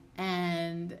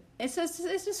 And it's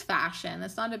just fashion.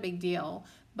 It's not a big deal.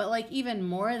 But, like, even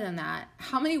more than that,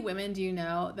 how many women do you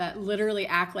know that literally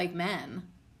act like men?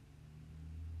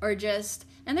 Or just,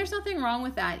 and there's nothing wrong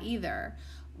with that either.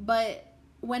 But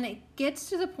when it gets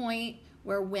to the point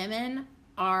where women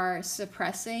are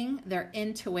suppressing their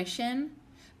intuition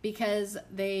because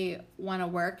they want to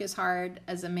work as hard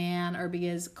as a man, or be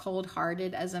as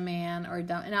cold-hearted as a man, or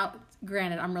dumb. And now,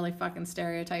 granted, I'm really fucking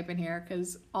stereotyping here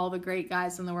because all the great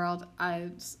guys in the world,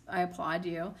 I applaud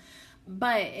you.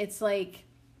 But it's like,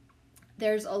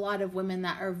 there's a lot of women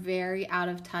that are very out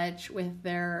of touch with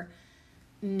their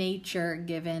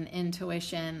nature-given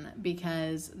intuition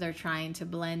because they're trying to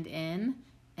blend in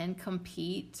and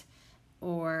compete,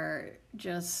 or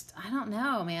just, I don't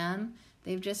know, man.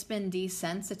 They've just been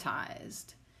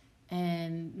desensitized,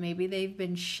 and maybe they've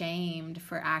been shamed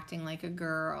for acting like a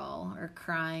girl, or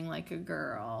crying like a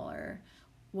girl, or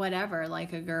whatever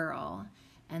like a girl.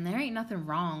 And there ain't nothing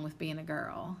wrong with being a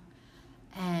girl.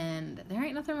 And there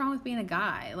ain't nothing wrong with being a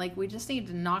guy. Like, we just need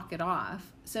to knock it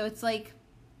off. So it's like,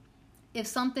 if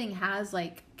something has,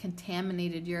 like,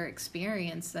 contaminated your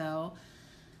experience, though,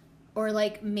 or,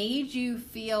 like, made you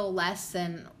feel less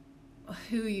than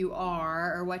who you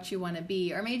are or what you want to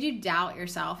be, or made you doubt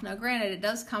yourself. Now, granted, it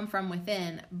does come from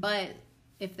within, but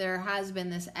if there has been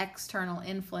this external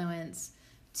influence,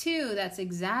 too, that's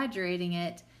exaggerating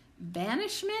it,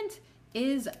 banishment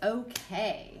is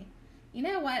okay. You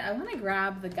know what? I want to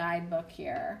grab the guidebook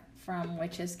here from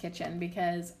Witch's Kitchen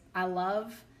because I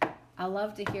love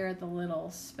to hear the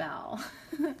little spell.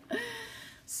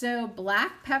 So,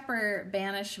 black pepper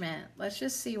banishment. Let's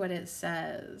just see what it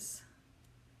says.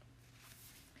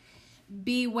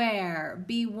 Beware,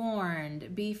 be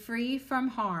warned, be free from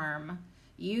harm.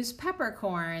 Use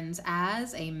peppercorns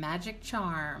as a magic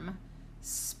charm.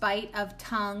 Spite of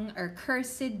tongue or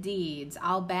cursed deeds,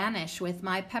 I'll banish with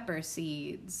my pepper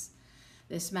seeds.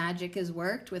 This magic is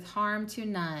worked with harm to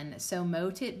none, so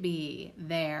mote it be,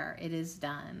 there it is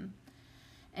done.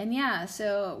 And yeah,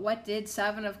 so what did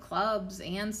 7 of clubs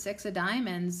and 6 of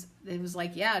diamonds? It was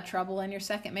like, yeah, trouble in your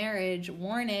second marriage.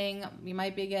 Warning, you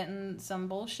might be getting some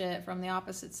bullshit from the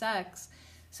opposite sex.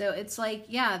 So it's like,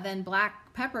 yeah, then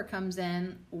black pepper comes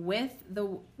in with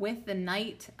the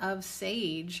Knight of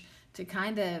Sage to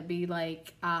kind of be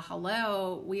like,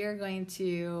 hello, we are going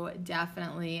to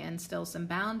definitely instill some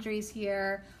boundaries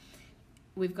here.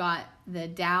 We've got the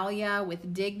Dahlia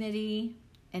with dignity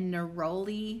and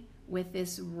Neroli with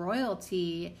this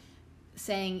royalty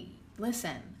saying,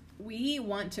 listen, we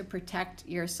want to protect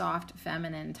your soft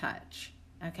feminine touch,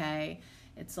 okay?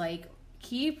 It's like,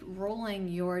 keep ruling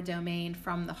your domain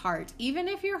from the heart. Even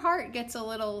if your heart gets a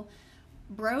little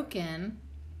broken,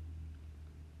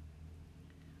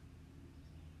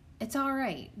 it's all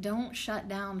right. Don't shut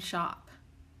down shop.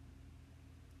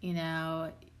 You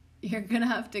know, you're going to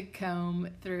have to comb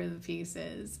through the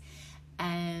pieces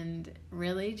and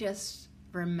really just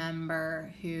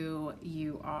remember who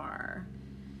you are.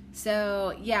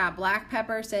 So, yeah, Black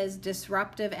Pepper says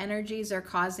disruptive energies are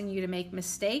causing you to make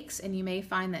mistakes, and you may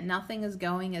find that nothing is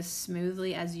going as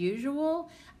smoothly as usual.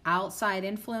 Outside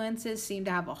influences seem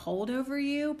to have a hold over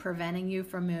you, preventing you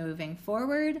from moving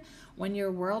forward. When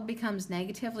your world becomes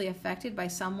negatively affected by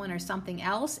someone or something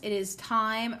else, it is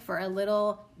time for a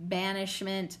little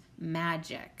banishment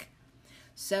magic.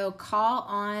 So call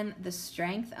on the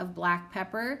strength of Black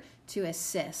Pepper to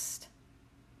assist.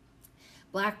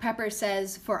 Black Pepper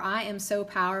says, for I am so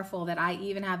powerful that I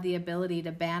even have the ability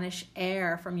to banish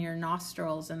air from your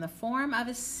nostrils in the form of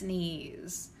a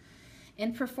sneeze.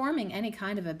 In performing any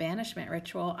kind of a banishment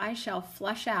ritual, I shall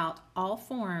flush out all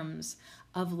forms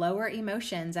of lower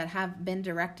emotions that have been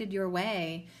directed your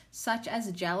way, such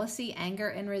as jealousy, anger,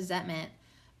 and resentment.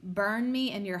 Burn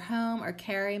me in your home or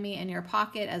carry me in your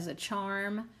pocket as a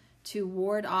charm to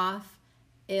ward off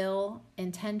ill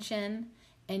intention,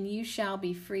 and you shall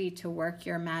be free to work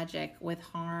your magic with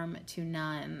harm to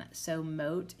none. So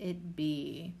mote it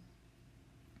be.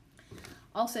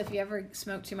 Also, if you ever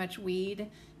smoke too much weed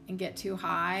and get too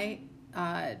high,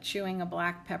 chewing a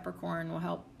black peppercorn will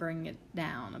help bring it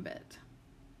down a bit.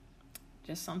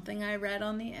 Just something I read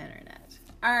on the internet.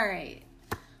 All right,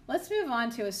 let's move on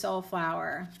to a soul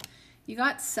flower. You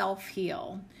got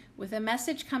self-heal. With a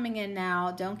message coming in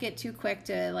now, don't get too quick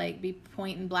to be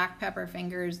pointing black pepper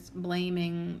fingers,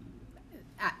 blaming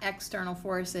external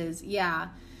forces. Yeah,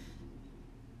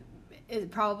 it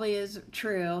probably is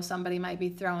true. Somebody might be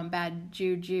throwing bad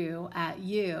juju at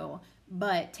you,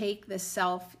 but take the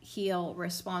self-heal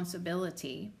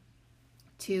responsibility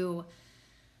to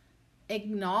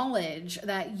acknowledge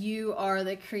that you are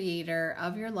the creator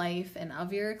of your life and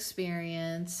of your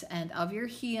experience and of your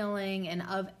healing and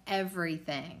of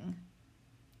everything.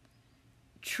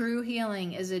 True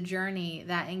healing is a journey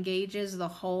that engages the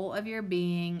whole of your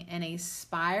being in a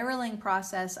spiraling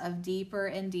process of deeper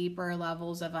and deeper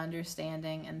levels of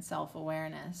understanding and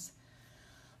self-awareness.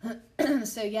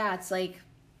 So yeah, it's like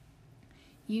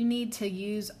you need to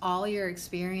use all your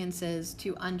experiences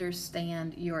to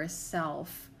understand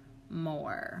yourself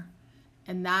more.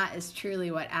 And that is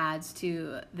truly what adds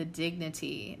to the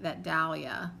dignity that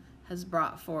Dahlia has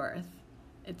brought forth.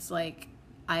 It's like,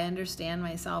 I understand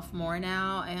myself more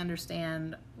now. I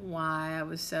understand why I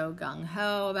was so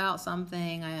gung-ho about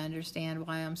something. I understand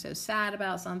why I'm so sad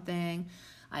about something.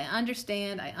 I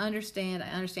understand.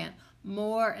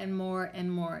 More and more and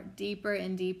more, deeper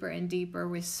and deeper and deeper,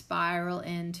 we spiral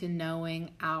into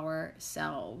knowing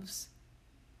ourselves.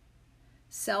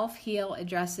 Self-heal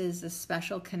addresses the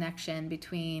special connection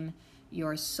between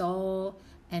your soul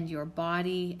and your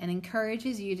body and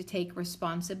encourages you to take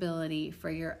responsibility for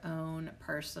your own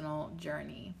personal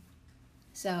journey.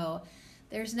 So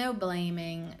there's no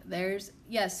blaming.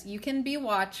 Yes, you can be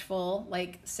watchful,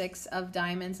 like 6 of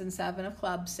Diamonds and 7 of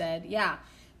Clubs said. Yeah,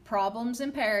 problems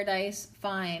in paradise,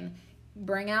 fine.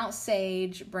 Bring out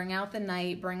sage, bring out the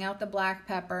night, bring out the black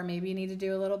pepper. Maybe you need to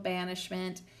do a little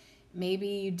banishment. Maybe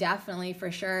you definitely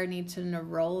for sure need to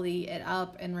neroli it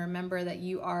up and remember that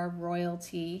you are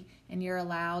royalty and you're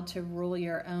allowed to rule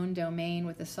your own domain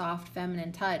with a soft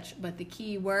feminine touch. But the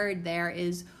key word there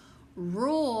is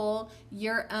rule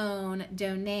your own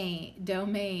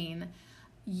domain.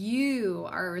 You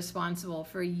are responsible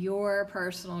for your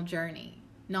personal journey,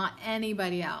 not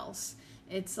anybody else.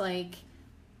 It's like,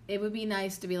 it would be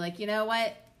nice to be like, you know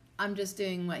what? I'm just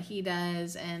doing what he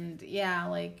does, and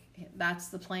yeah, that's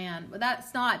the plan. But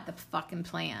that's not the fucking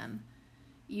plan.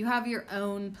 You have your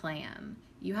own plan.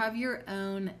 You have your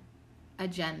own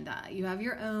agenda. You have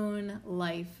your own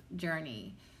life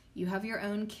journey. You have your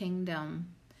own kingdom.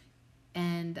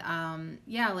 And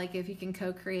if you can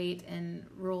co-create and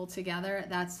rule together,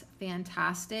 that's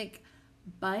fantastic.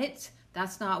 But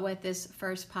that's not what this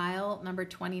first pile, number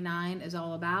 29, is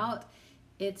all about.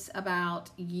 It's about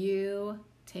you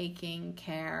taking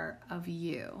care of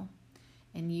you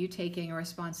and you taking a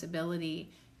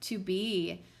responsibility to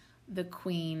be the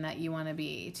queen that you want to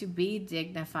be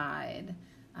dignified,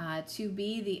 to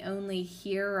be the only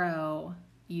hero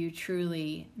you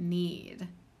truly need.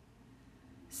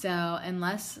 So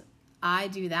unless I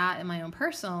do that in my own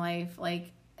personal life,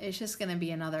 it's just going to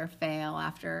be another fail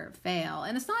after fail.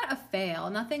 And it's not a fail.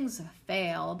 Nothing's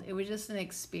failed. It was just an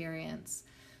experience.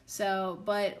 So,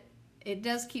 but it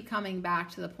does keep coming back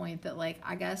to the point that, like,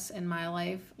 I guess in my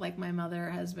life, like my mother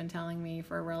has been telling me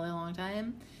for a really long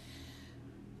time,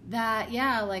 that,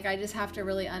 yeah, like I just have to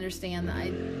really understand that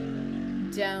I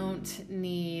don't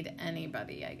need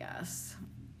anybody, I guess.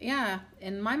 Yeah,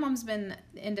 and my mom's been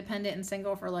independent and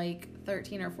single for like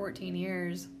 13 or 14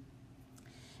 years.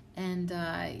 And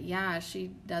yeah,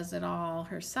 she does it all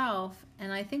herself.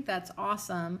 And I think that's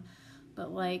awesome.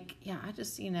 But like, yeah, I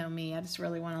just, me, I just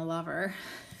really want to love her.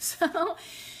 So,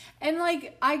 and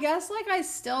like, I guess like I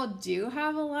still do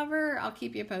have a lover. I'll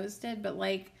keep you posted. But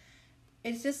like,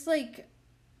 it's just like,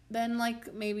 then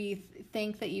like maybe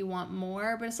think that you want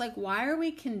more. But it's like, why are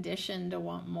we conditioned to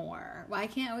want more? Why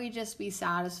can't we just be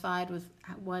satisfied with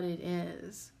what it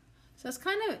is? So it's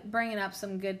kind of bringing up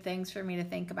some good things for me to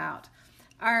think about.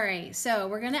 All right, so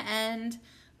we're going to end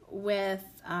with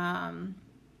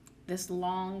this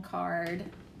long card.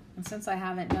 And since I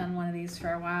haven't done one of these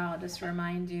for a while, I'll just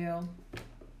remind you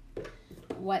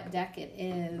what deck it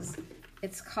is.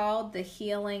 It's called the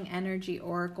Healing Energy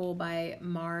Oracle by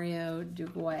Mario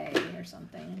Duguay or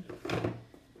something.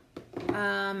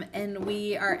 And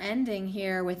we are ending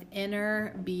here with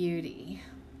Inner Beauty.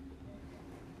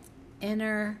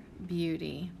 Inner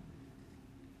Beauty.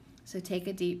 So take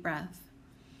a deep breath.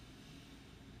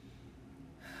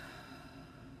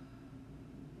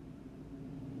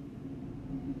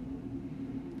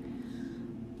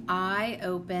 I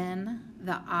open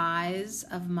the eyes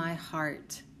of my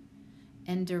heart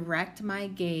and direct my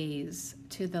gaze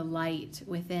to the light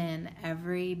within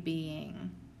every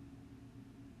being.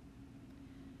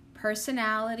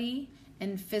 Personality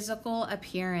and physical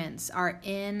appearance are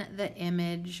in the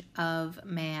image of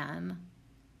man.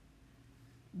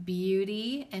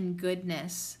 Beauty and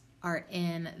goodness are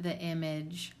in the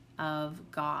image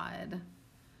of God.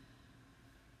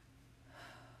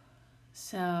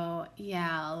 So,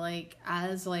 yeah, like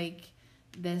as like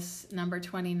this number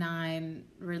 29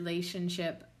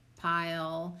 relationship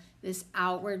pile, this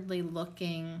outwardly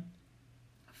looking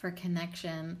for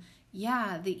connection.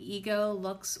 Yeah, the ego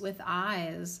looks with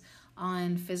eyes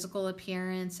on physical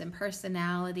appearance and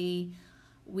personality.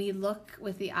 We look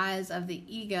with the eyes of the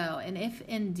ego. And if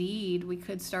indeed we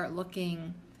could start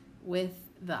looking with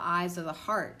the eyes of the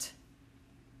heart,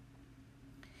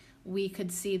 we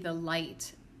could see the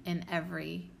light in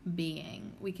every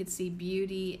being. We could see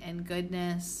beauty and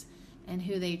goodness and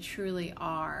who they truly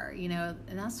are, and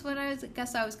that's what I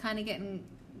guess I was kind of getting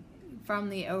from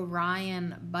the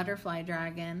Orion butterfly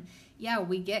dragon. Yeah,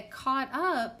 we get caught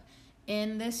up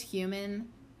in this human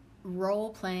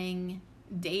role-playing,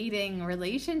 dating,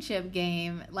 relationship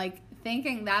game, like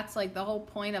thinking that's like the whole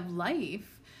point of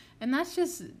life. And that's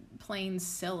just plain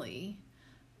silly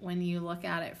when you look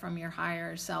at it from your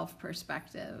higher self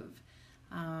perspective.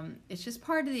 It's just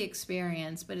part of the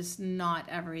experience, but it's not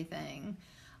everything.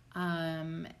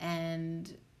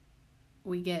 And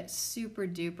we get super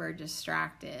duper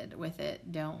distracted with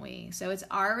it, don't we? So it's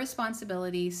our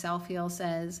responsibility, Self-Heal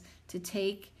says, to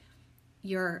take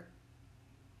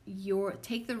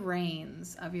take the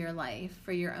reins of your life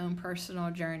for your own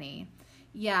personal journey.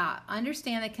 Yeah,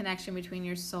 understand the connection between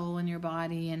your soul and your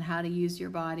body and how to use your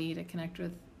body to connect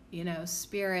with,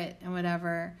 spirit and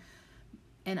whatever.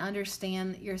 And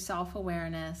understand your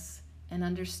self-awareness and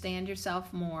understand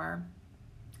yourself more,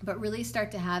 but really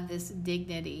start to have this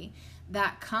dignity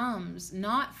that comes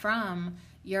not from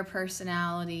your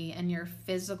personality and your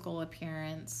physical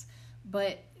appearance,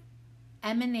 but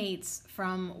emanates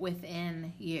from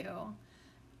within you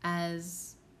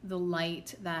as the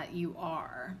light that you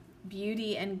are.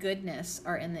 Beauty and goodness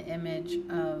are in the image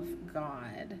of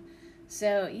God.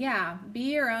 So yeah,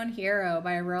 be your own hero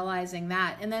by realizing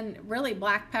that. And then really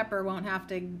Black Pepper won't have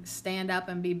to stand up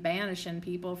and be banishing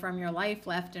people from your life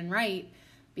left and right,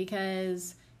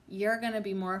 because you're going to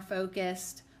be more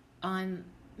focused on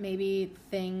maybe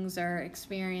things or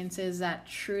experiences that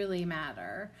truly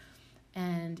matter.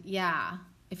 And yeah,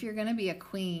 if you're going to be a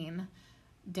queen,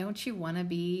 don't you want to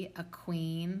be a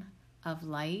queen of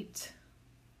light?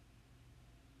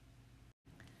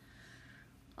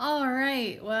 All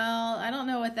right, well, I don't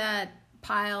know what that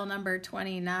pile number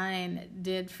 29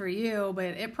 did for you, but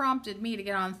it prompted me to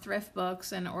get on Thrift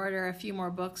Books and order a few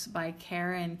more books by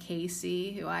Karen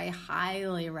Casey, who I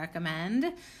highly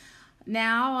recommend.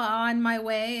 Now, on my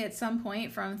way at some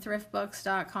point from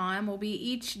thriftbooks.com will be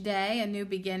Each Day a New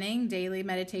Beginning, Daily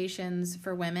Meditations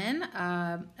for Women,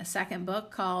 a second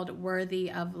book called Worthy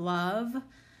of Love,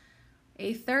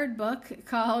 a third book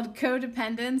called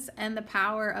Codependence and the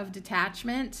Power of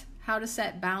Detachment, how to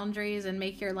set boundaries and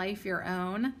make your life your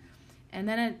own. And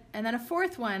then a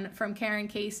fourth one from Karen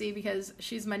Casey, because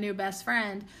she's my new best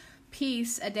friend,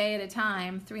 Peace a Day at a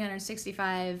Time,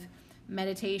 365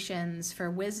 meditations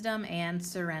for wisdom and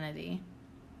serenity.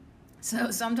 So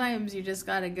sometimes you just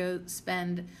got to go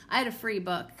spend. I had a free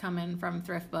book coming from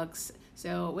Thrift Books.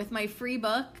 So with my free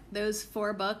book, those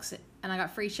 4 books, and I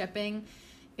got free shipping,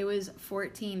 it was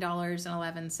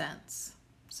 $14.11.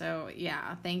 So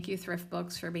yeah, thank you Thrift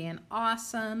Books for being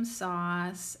awesome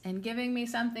sauce and giving me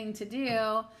something to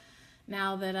do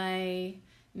now that I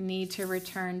need to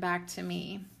return back to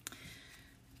me.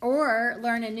 Or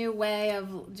learn a new way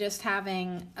of just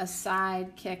having a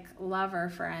sidekick lover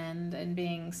friend and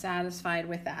being satisfied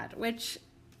with that, which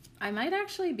I might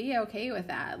actually be okay with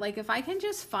that. Like, if I can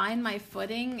just find my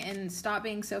footing and stop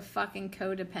being so fucking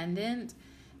codependent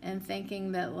and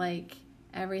thinking that, like,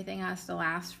 everything has to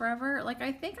last forever, like,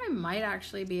 I think I might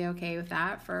actually be okay with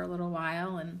that for a little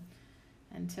while and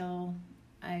until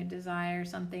I desire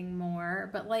something more.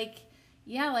 But, like,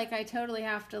 yeah, like, I totally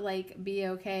have to, like, be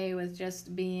okay with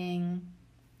just being,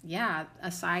 yeah, a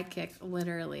sidekick,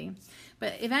 literally.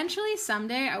 But eventually,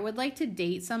 someday, I would like to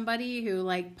date somebody who,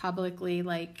 like, publicly,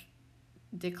 like,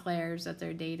 declares that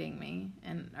they're dating me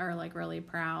and are, like, really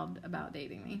proud about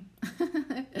dating me.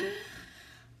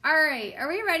 All right, are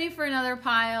we ready for another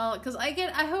pile? Because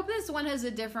I hope this one has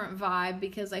a different vibe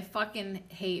because I fucking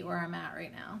hate where I'm at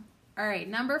right now. All right,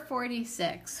 number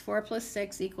 46. 4 plus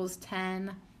 6 equals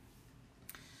 10.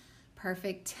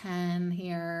 Perfect 10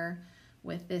 here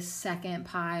with this second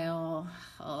pile.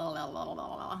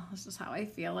 This is how I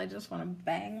feel. I just want to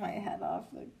bang my head off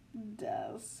the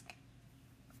desk.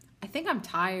 I think I'm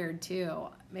tired too.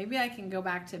 Maybe I can go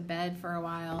back to bed for a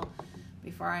while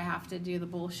before I have to do the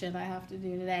bullshit I have to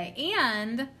do today.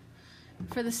 And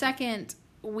for the second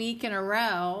week in a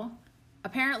row,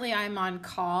 apparently I'm on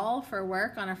call for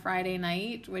work on a Friday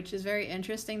night, which is very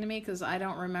interesting to me because I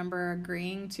don't remember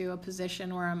agreeing to a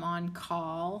position where I'm on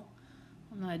call.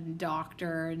 I'm not a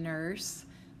doctor or a nurse.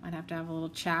 Might have to have a little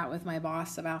chat with my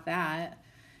boss about that.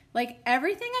 Like,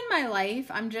 everything in my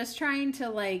life, I'm just trying to,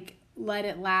 like, let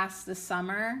it last the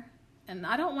summer. And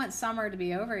I don't want summer to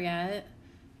be over yet,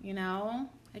 you know?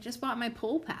 I just bought my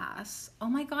pool pass. Oh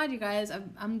my God, you guys,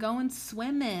 I'm going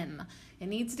swimming. It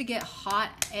needs to get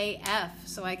hot AF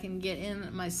so I can get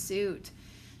in my suit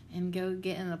and go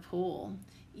get in the pool.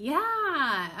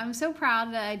 Yeah, I'm so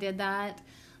proud that I did that.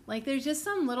 Like, there's just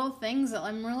some little things that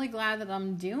I'm really glad that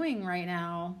I'm doing right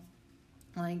now.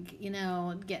 Like, you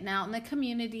know, getting out in the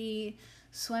community,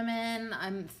 swimming.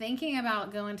 I'm thinking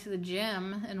about going to the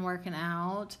gym and working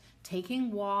out,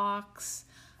 taking walks.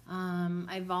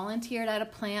 I volunteered at a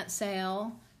plant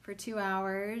sale for 2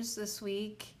 hours this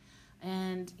week.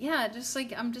 And yeah, just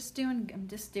like, I'm just doing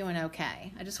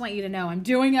okay. I just want you to know I'm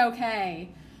doing okay.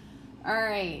 All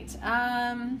right.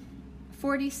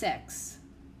 46.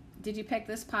 Did you pick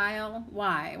this pile?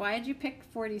 Why? Why did you pick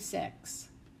 46?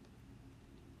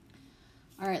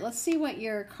 All right, let's see what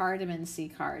your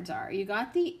cardamancy cards are. You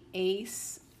got the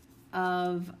Ace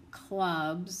of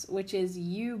Clubs, which is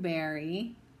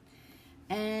Yewberry.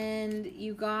 And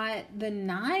you got the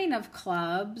 9 of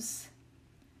Clubs,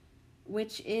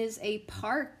 which is a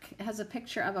park. It has a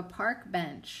picture of a park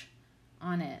bench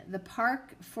on it. The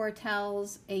park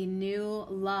foretells a new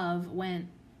love went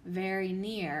very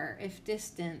near, if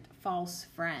distant, false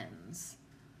friends.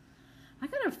 I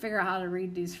gotta figure out how to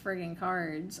read these friggin'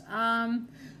 cards.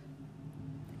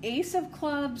 Ace of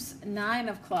Clubs, 9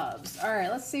 of Clubs. All right,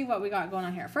 let's see what we got going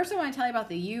on here. First, I want to tell you about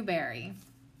the Yewberry.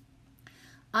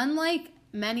 Unlike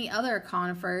many other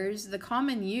conifers, the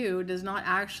common yew does not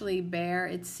actually bear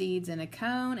its seeds in a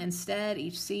cone. Instead,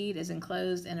 each seed is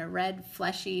enclosed in a red,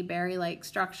 fleshy, berry-like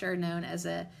structure known as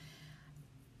a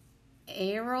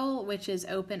aril, which is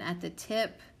open at the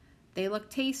tip. They look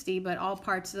tasty, but all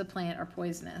parts of the plant are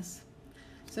poisonous.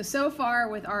 So far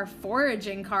with our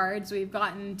foraging cards, we've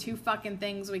gotten 2 fucking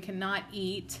things we cannot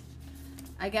eat.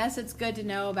 I guess it's good to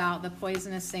know about the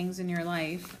poisonous things in your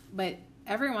life, but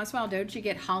every once in a while, don't you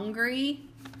get hungry?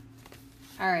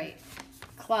 All right,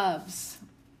 clubs.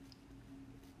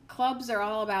 Clubs are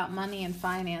all about money and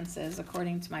finances,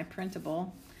 according to my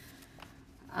printable.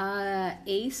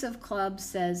 Ace of Clubs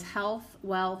says health,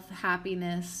 wealth,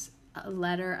 happiness, a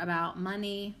letter about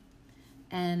money.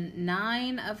 And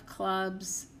 9 of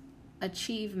Clubs,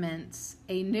 achievements,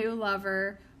 a new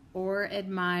lover or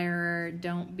admirer.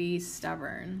 Don't be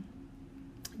stubborn.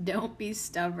 Don't be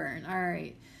stubborn. All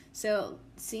right. So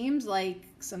seems like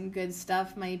some good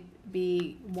stuff might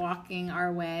be walking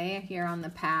our way here on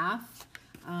the path.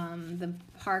 The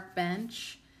park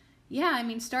bench yeah, I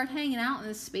mean, start hanging out in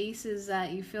the spaces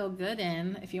that you feel good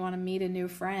in. If you want to meet a new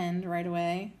friend right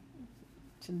away,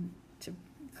 to to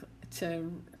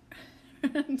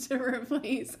to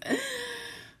replace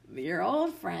your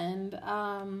old friend.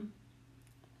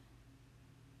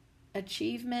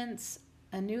 Achievements,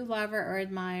 a new lover or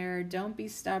admirer, don't be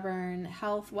stubborn,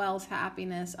 health, wealth,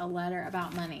 happiness, a letter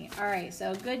about money. All right,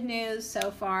 so good news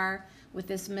so far with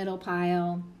this middle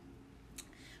pile.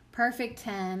 Perfect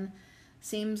 10.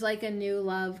 Seems like a new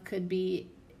love could be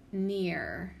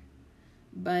near,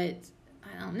 but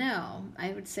I don't know.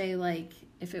 I would say, like,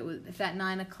 if that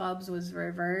 9 of clubs was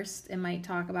reversed, it might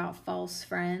talk about false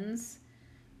friends,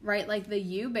 right? Like the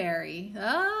Uberry.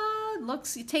 It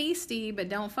looks tasty, but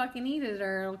don't fucking eat it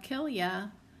or it'll kill you. All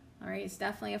right, it's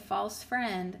definitely a false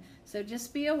friend. So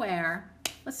just be aware.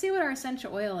 Let's see what our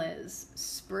essential oil is.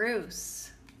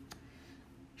 Spruce.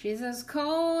 She's as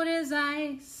cold as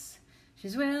ice.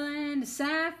 She's willing to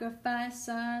sacrifice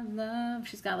our love.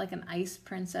 She's got like an ice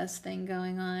princess thing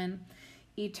going on.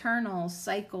 Eternal,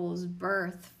 cycles,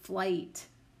 birth, flight.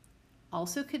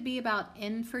 Also could be about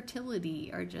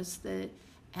infertility or just the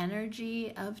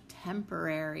energy of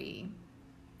temporary.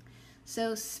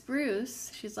 So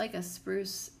spruce, she's like a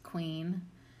spruce queen,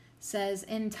 says,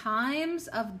 in times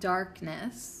of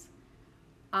darkness,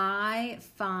 I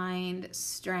find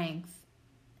strength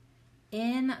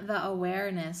in the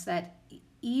awareness that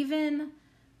even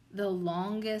the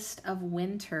longest of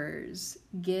winters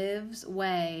gives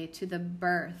way to the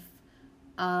birth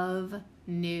of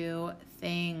new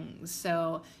things.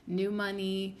 So new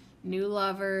money, new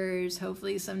lovers,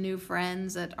 hopefully some new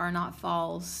friends that are not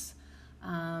false.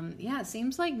 It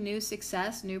seems like new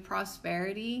success, new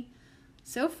prosperity.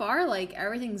 So far, like,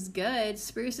 everything's good.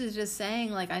 Spruce is just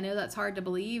saying, like, I know that's hard to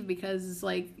believe because it's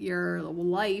like your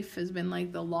life has been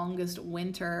like the longest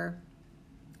winter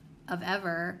of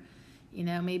ever. You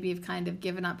know, maybe you've kind of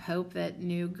given up hope that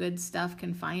new good stuff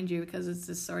can find you because it's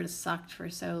just sort of sucked for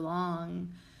so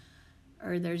long.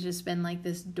 Or there's just been like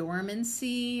this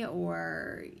dormancy,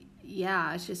 or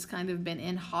it's just kind of been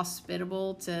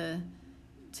inhospitable to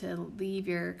leave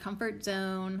your comfort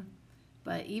zone.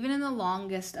 But even in the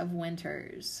longest of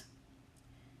winters,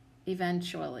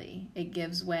 eventually it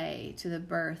gives way to the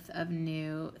birth of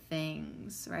new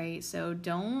things, right? So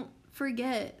don't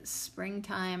forget,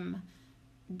 springtime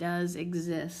does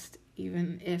exist,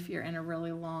 even if you're in a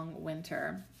really long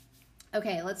winter.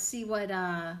 Okay, let's see what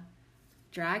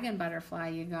dragon butterfly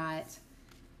you got.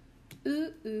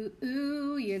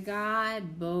 You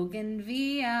got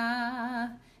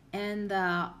Bougainvillea and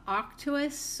the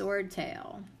Octuous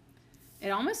Swordtail. It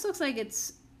almost looks like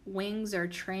its wings are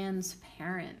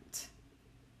transparent,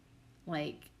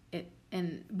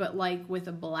 but like with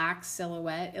a black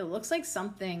silhouette. It looks like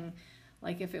something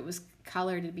like if it was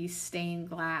colored to be stained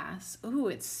glass. Ooh,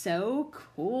 it's so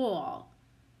cool.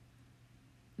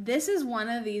 This is one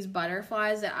of these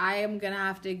butterflies that I am going to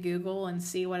have to Google and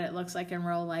see what it looks like in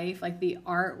real life. Like, the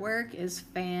artwork is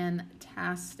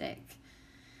fantastic.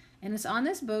 And it's on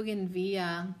this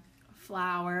bougainvillea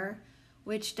flower,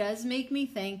 which does make me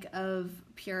think of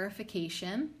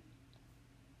purification.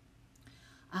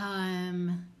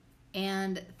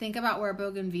 And think about where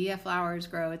bougainvillea flowers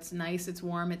grow. It's nice, it's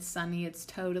warm, it's sunny, it's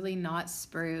totally not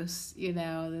spruce,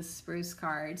 this spruce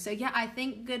card. So yeah, I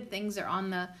think good things are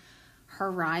on the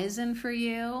horizon for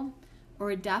you,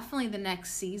 or definitely the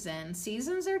next season.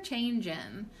 Seasons are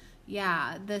changing.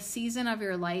 Yeah, the season of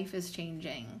your life is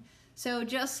changing. So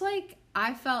just like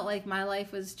I felt like my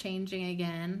life was changing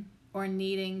again, or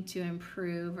needing to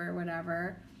improve or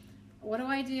whatever, what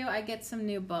do? I get some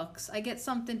new books. I get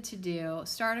something to do.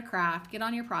 Start a craft. Get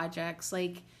on your projects.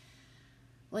 Like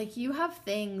you have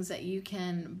things that you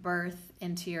can birth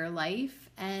into your life,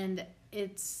 and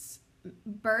it's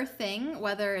birthing,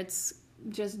 whether it's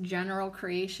just general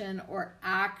creation or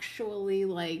actually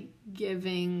like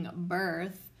giving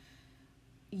birth,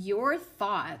 your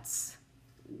thoughts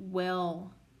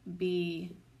will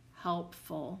be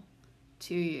helpful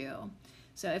to you.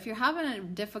 So if you're having a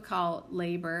difficult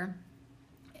labor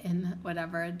in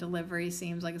whatever delivery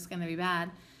seems like it's going to be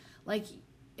bad, like,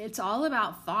 it's all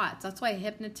about thoughts. That's why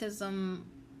hypnotism,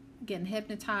 getting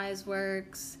hypnotized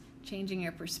works, changing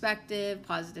your perspective,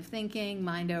 positive thinking,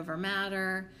 mind over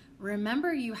matter.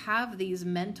 Remember, you have these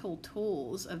mental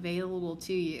tools available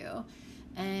to you,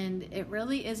 and it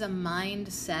really is a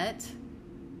mindset.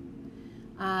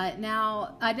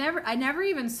 Now, I never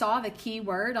even saw the key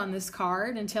word on this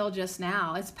card until just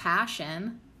now. It's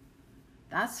passion.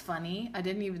 That's funny. I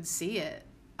didn't even see it.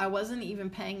 I wasn't even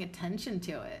paying attention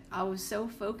to it. I was so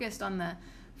focused on the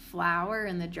flower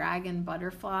and the dragon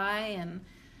butterfly, and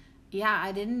yeah,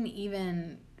 I didn't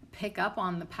even pick up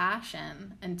on the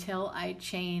passion until I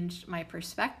changed my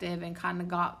perspective and kind of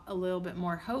got a little bit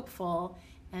more hopeful.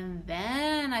 And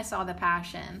then I saw the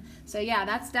passion. So yeah,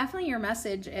 that's definitely your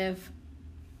message if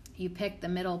you pick the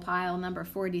middle pile, number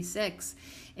 46.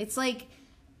 It's like,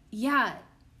 yeah,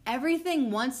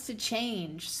 everything wants to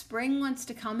change. Spring wants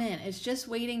to come in. It's just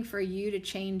waiting for you to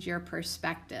change your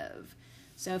perspective.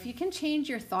 So if you can change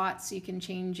your thoughts, you can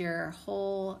change your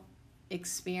whole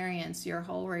experience, your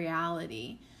whole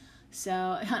reality. So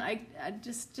I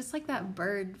just like that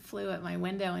bird flew at my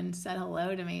window and said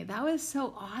hello to me. That was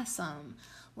so awesome.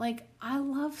 Like, I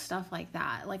love stuff like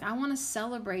that. Like, I want to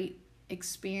celebrate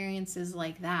experiences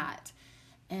like that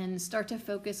and start to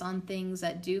focus on things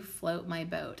that do float my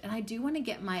boat. And I do want to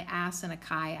get my ass in a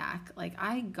kayak. Like,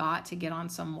 I got to get on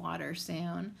some water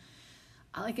soon.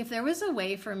 Like, if there was a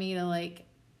way for me to, like,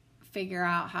 figure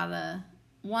out how to,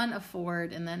 one,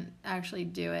 afford and then actually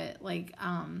do it, like,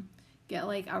 get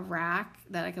like a rack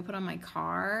that I could put on my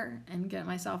car and get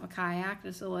myself a kayak,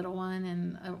 just a little one,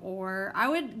 and an oar. I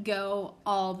would go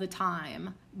all the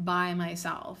time by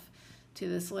myself to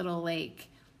this little lake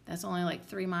that's only like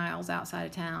 3 miles outside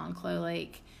of town, Clow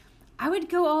Lake. I would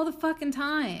go all the fucking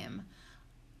time.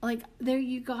 Like, there,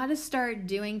 you got to start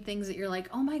doing things that you're like,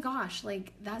 oh my gosh,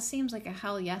 like, that seems like a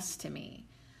hell yes to me,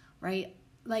 right?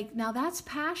 Like, now that's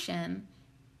passion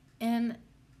in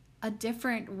a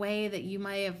different way that you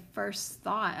might have first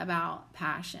thought about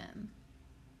passion.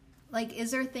 Like,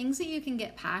 is there things that you can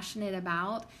get passionate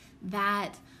about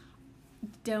that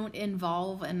don't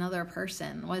involve another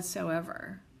person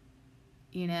whatsoever?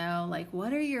 You know, like,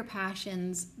 what are your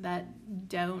passions that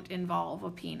don't involve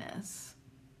a penis?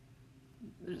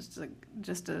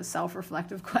 Just a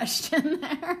self-reflective question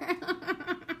there.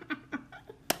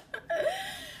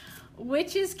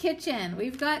 Witch's Kitchen.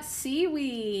 We've got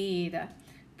seaweed.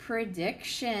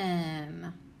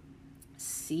 Prediction.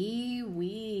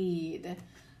 Seaweed.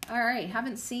 All right,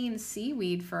 haven't seen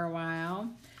seaweed for a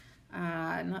while.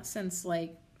 Not since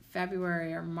like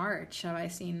February or March have I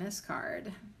seen this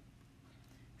card.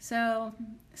 So,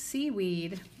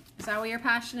 seaweed. Is that what you're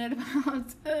passionate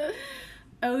about?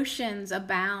 Oceans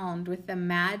abound with the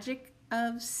magic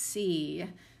of sea.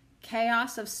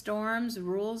 Chaos of storms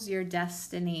rules your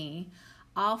destiny.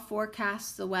 All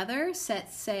forecasts the weather,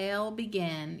 set sail,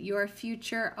 begin. Your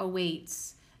future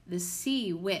awaits, the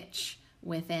sea witch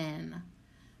within.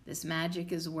 This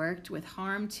magic is worked with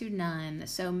harm to none,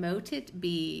 so mote it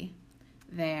be.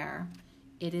 There,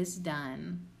 it is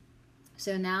done.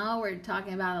 So now we're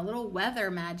talking about a little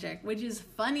weather magic, which is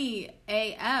funny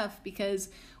AF because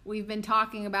we've been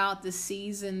talking about the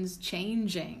seasons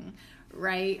changing,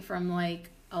 right? From like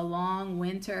a long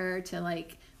winter to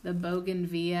like the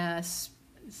bougainvillea,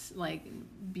 like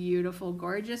beautiful,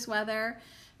 gorgeous weather.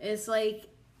 It's like,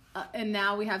 and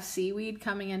now we have seaweed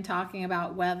coming in talking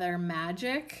about weather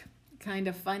magic. Kind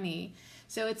of funny.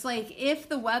 So it's like if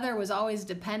the weather was always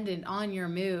dependent on your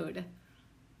mood,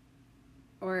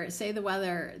 or say the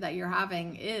weather that you're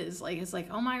having is like, it's like,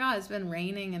 oh my God, it's been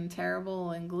raining and terrible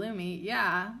and gloomy.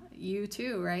 Yeah, you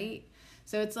too, right?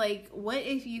 So it's like, what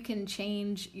if you can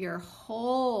change your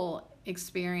whole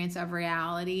experience of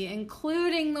reality,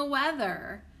 including the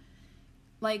weather?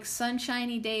 Like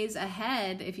sunshiny days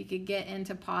ahead, if you could get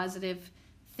into positive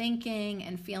thinking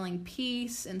and feeling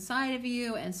peace inside of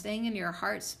you and staying in your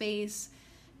heart space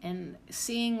and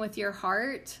seeing with your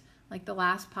heart, like the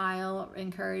last pile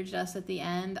encouraged us at the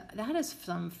end. That is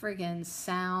some friggin'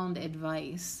 sound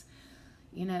advice.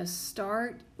 You know,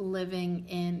 start living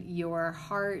in your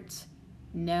heart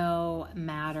no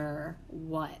matter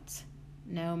what.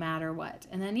 No matter what.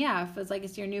 And then, yeah, if it's like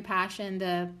it's your new passion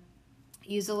to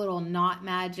use a little knot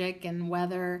magic and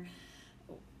weather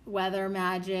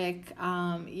magic,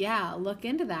 yeah, look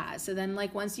into that. So then,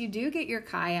 like, once you do get your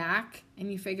kayak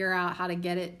and you figure out how to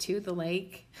get it to the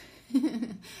lake,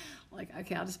 like,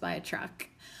 okay, I'll just buy a truck.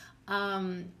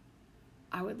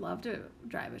 I would love to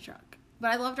drive a truck,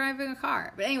 but I love driving a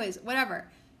car. But anyways, whatever.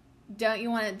 Don't you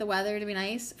want the weather to be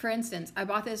nice? For instance, I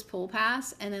bought this pool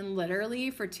pass, and then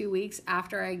literally for 2 weeks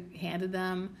after I handed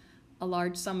them a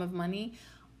large sum of money,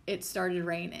 it started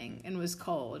raining and was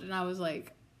cold. And I was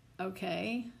like,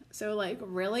 okay. So, like,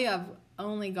 really, I've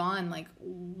only gone, like,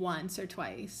 once or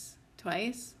twice.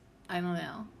 Twice? I don't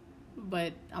know.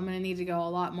 But I'm going to need to go a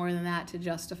lot more than that to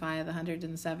justify the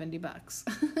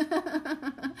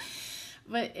 $170.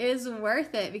 But it's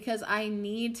worth it because I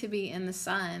need to be in the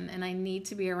sun and I need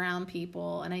to be around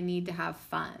people and I need to have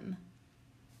fun.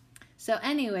 So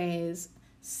anyways,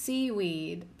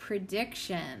 seaweed,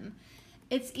 prediction.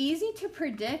 It's easy to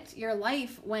predict your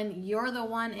life when you're the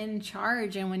one in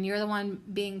charge and when you're the one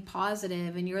being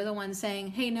positive and you're the one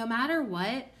saying, hey, no matter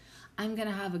what, I'm going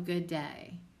to have a good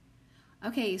day.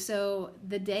 Okay, so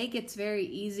the day gets very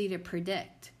easy to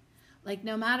predict. Like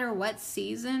no matter what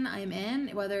season I'm in,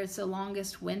 whether it's the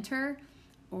longest winter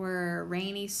or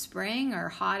rainy spring or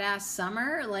hot ass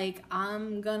summer, like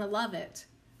I'm going to love it.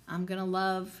 I'm going to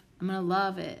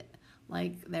love it.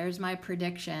 Like there's my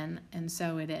prediction, and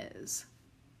so it is.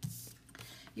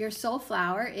 Your soul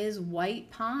flower is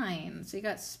white pine. So you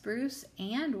got spruce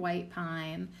and white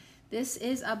pine. This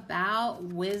is about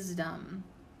wisdom.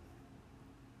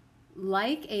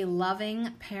 Like a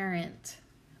loving parent,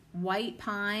 white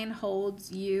pine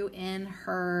holds you in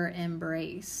her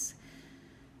embrace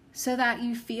so that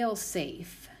you feel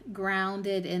safe,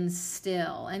 grounded and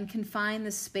still, and can find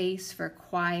the space for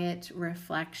quiet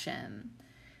reflection.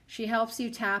 She helps you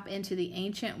tap into the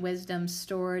ancient wisdom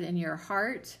stored in your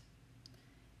heart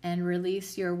and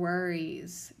release your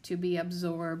worries to be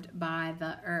absorbed by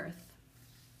the earth.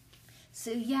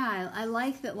 So yeah, I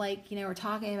like that, like, you know, we're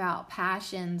talking about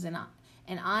passions, and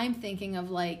I'm thinking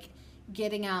of like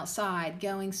getting outside,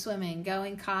 going swimming,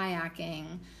 going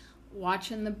kayaking,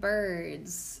 watching the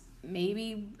birds,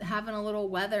 maybe having a little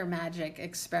weather magic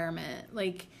experiment.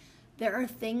 Like there are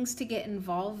things to get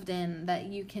involved in that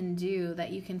you can do,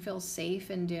 that you can feel safe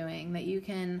in doing, that you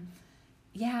can,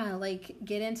 yeah, like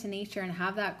get into nature and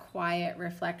have that quiet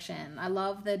reflection. I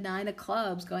love the Nine of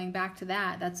Clubs, going back to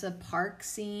that. That's a park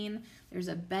scene. There's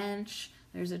a bench,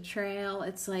 there's a trail.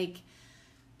 It's like,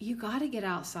 you got to get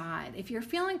outside. If you're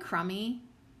feeling crummy,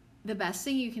 the best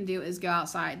thing you can do is go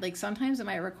outside. Like sometimes it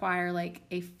might require like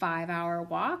a 5-hour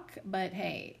walk, but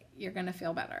hey, you're going to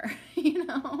feel better, you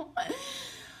know?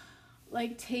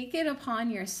 Like take it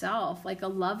upon yourself. Like a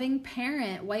loving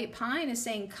parent, white pine is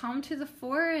saying, come to the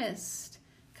forest.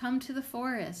 Come to the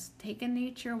forest. Take a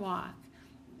nature walk.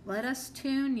 Let us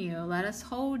tune you. Let us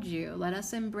hold you. Let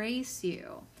us embrace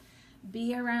you.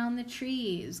 Be around the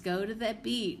trees. Go to the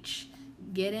beach.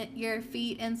 Get your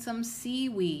feet in some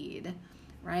seaweed,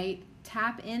 right?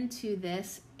 Tap into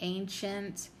this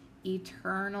ancient,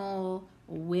 eternal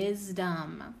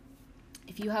wisdom.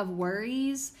 If you have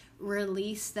worries,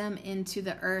 release them into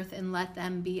the earth and let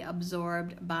them be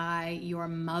absorbed by your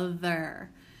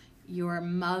mother, your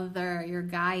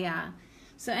Gaia.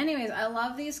 So anyways, I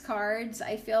love these cards.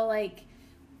 I feel like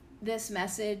this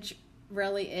message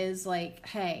really is like,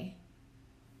 hey,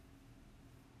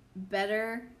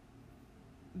 better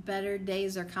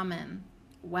days are coming.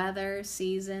 Weather,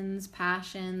 seasons,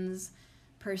 passions,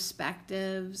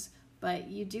 perspectives, but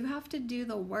you do have to do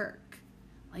the work.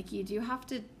 Like you do.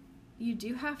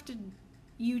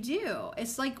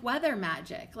 It's like weather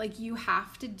magic. Like you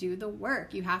have to do the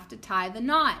work. You have to tie the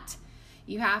knot.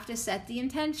 You have to set the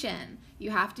intention.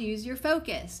 You have to use your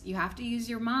focus. You have to use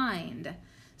your mind.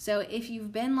 So if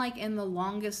you've been like in the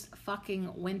longest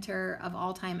fucking winter of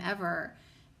all time ever,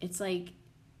 it's like,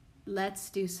 let's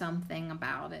do something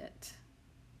about it.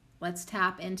 Let's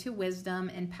tap into wisdom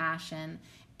and passion,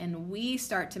 and we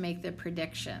start to make the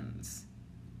predictions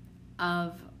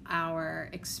of our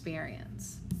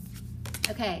experience.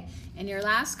 Okay, and your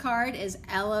last card is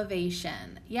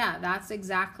elevation. Yeah, that's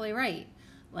exactly right.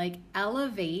 Like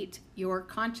elevate your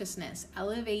consciousness,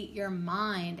 elevate your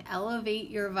mind, elevate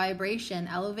your vibration,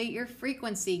 elevate your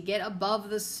frequency, get above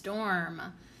the storm,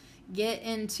 get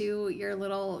into your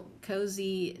little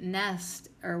cozy nest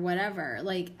or whatever.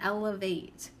 Like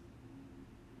elevate,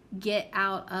 get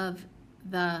out of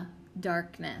the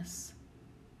darkness.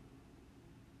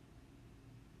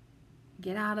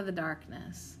 Get out of the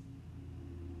darkness.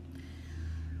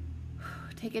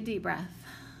 Take a deep breath.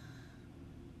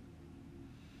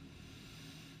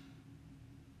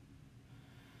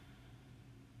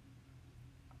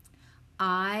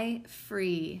 I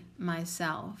free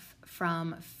myself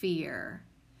from fear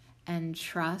and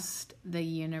trust the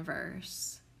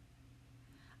universe.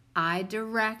 I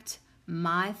direct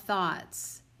my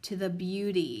thoughts to the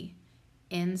beauty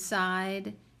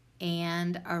inside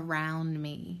and around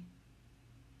me.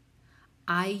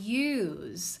 I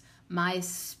use my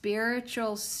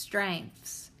spiritual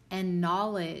strengths and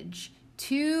knowledge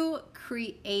to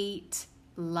create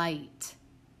light.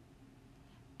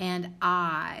 And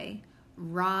I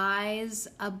rise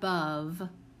above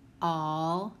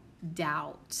all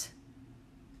doubt.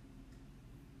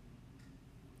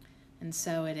 And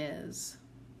so it is.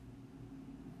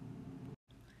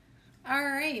 All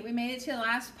right, we made it to the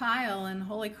last pile, and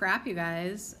holy crap, you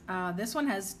guys. This one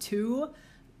has 2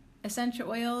 essential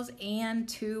oils and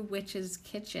 2 witches'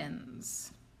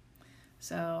 kitchens.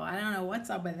 So I don't know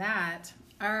what's up with that.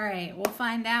 All right, we'll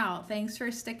find out. Thanks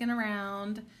for sticking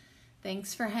around.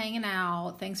 Thanks for hanging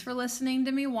out. Thanks for listening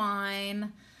to me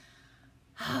whine.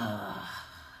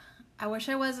 I wish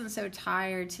I wasn't so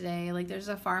tired today. Like, there's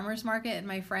a farmer's market and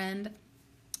my friend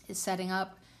is setting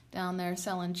up down there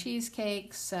selling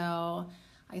cheesecake, so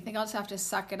I think I'll just have to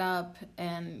suck it up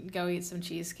and go eat some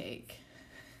cheesecake.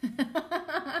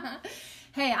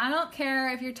 Hey, I don't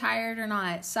care if you're tired or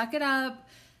not. Suck it up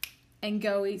and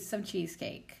go eat some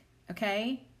cheesecake,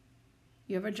 okay?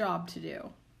 You have a job to do.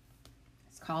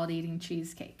 It's called eating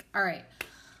cheesecake. All right.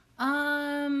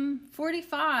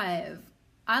 45.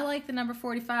 I like the number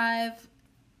 45.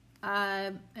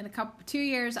 In 2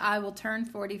 years, I will turn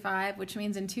 45, which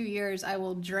means in 2 years, I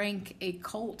will drink a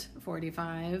Colt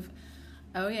 45.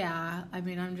 Oh, yeah. I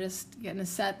mean, I'm just getting to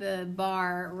set the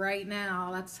bar right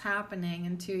now. That's happening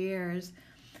in 2 years.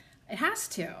 It has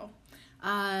to.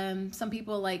 Some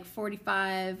people like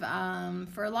 45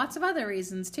 for lots of other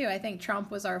reasons, too. I think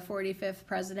Trump was our 45th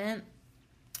president.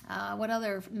 What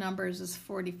other numbers does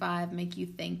 45 make you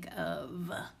think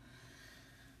of?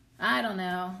 I don't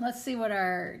know. Let's see what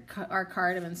our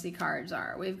cardamancy cards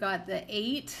are. We've got the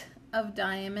 8 of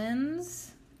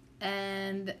diamonds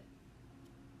and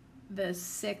the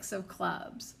 6 of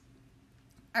clubs.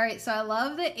 All right, so I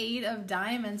love the 8 of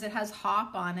diamonds. It has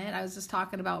hop on it. I was just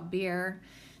talking about beer,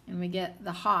 and we get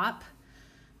the hop,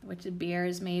 which the beer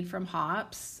is made from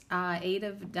hops. 8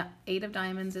 of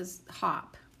diamonds is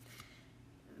hop.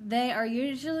 They are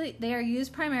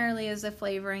used primarily as a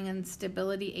flavoring and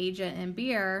stability agent in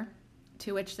beer,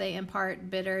 to which they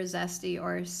impart bitter, zesty,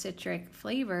 or citric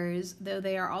flavors, though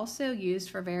they are also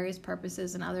used for various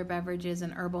purposes in other beverages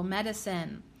and herbal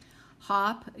medicine.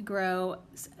 Hop grows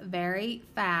very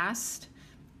fast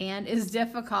and is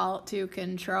difficult to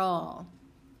control.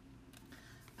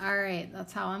 All right,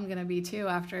 that's how I'm going to be too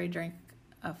after I drink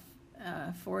a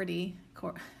 40.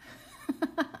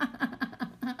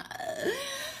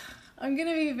 I'm going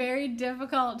to be very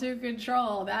difficult to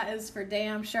control. That is for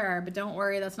damn sure. But don't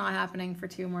worry, that's not happening for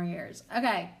 2 more years.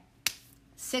 Okay.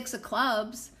 6 of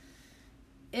clubs.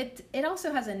 It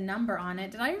also has a number on it.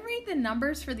 Did I read the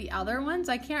numbers for the other ones?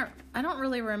 I don't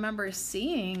really remember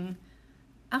seeing.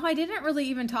 Oh, I didn't really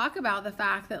even talk about the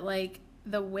fact that, like,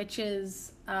 the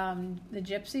witches, the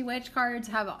Gypsy Witch cards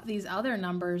have these other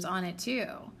numbers on it too.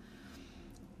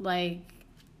 Like,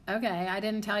 okay, I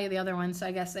didn't tell you the other ones, so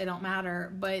I guess they don't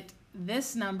matter. But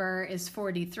this number is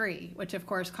 43, which of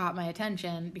course caught my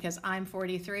attention because I'm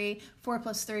 43. 4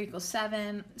 plus 3 equals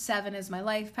 7. 7 is my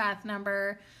life path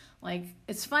number. Like,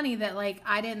 it's funny that, like,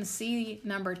 I didn't see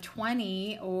number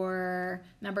 20 or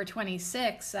number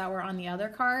 26 that were on the other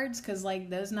cards because, like,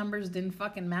 those numbers didn't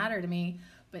fucking matter to me.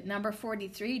 But number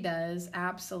 43 does,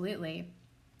 absolutely.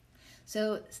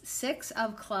 So 6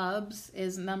 of clubs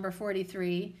is number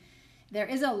 43. There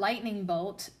is a lightning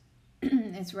bolt.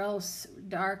 It's real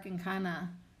dark and kind of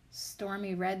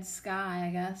stormy red sky,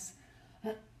 I guess.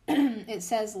 It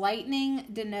says lightning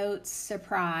denotes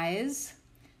surprise,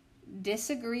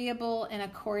 disagreeable in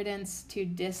accordance to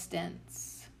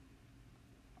distance.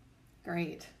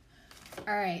 Great.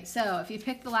 All right, so if you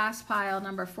pick the last pile,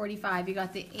 number 45, you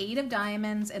got the 8 of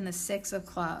diamonds and the 6 of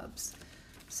clubs.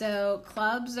 So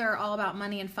clubs are all about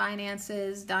money and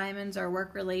finances. Diamonds are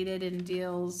work-related and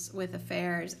deals with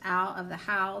affairs out of the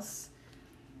house.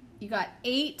 You got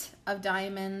 8 of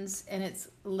diamonds, and it's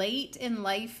late in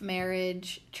life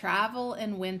marriage, travel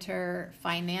in winter,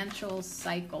 financial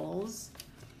cycles.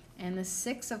 And the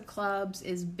 6 of clubs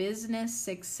is business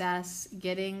success,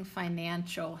 getting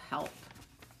financial help.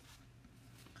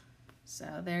 So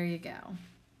there you go.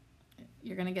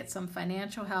 You're going to get some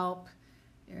financial help.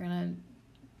 You're going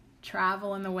to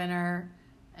travel in the winter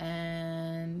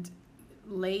and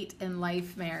late in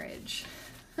life marriage.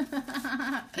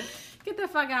 Get the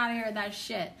fuck out of here with that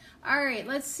shit. All right,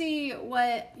 let's see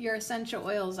what your essential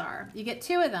oils are. You get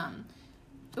 2 of them.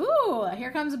 Ooh, here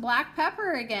comes black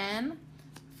pepper again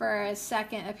for a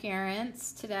second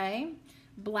appearance today.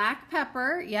 Black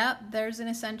pepper, yep, there's an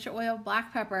essential oil of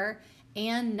black pepper,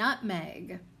 and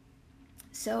nutmeg.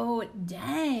 So,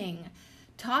 dang,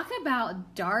 talk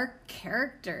about dark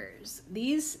characters.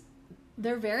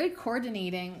 They're very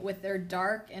coordinating with their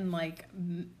dark and, like,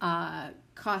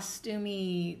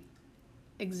 costumey,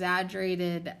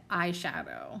 exaggerated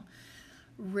eyeshadow.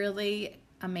 Really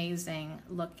amazing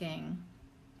looking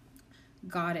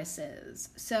goddesses.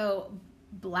 So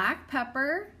black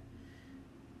pepper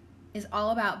is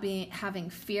all about having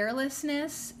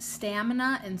fearlessness,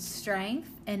 stamina, and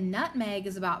strength, and nutmeg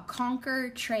is about conquer,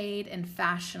 trade, and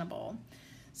fashionable.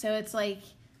 So it's like,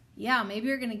 yeah, maybe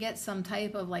you're going to get some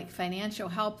type of, like, financial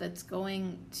help that's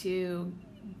going to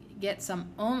get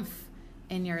some oomph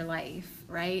in your life,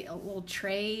 right? A little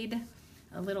trade,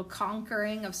 a little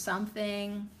conquering of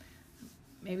something,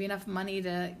 maybe enough money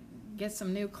to get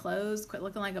some new clothes, quit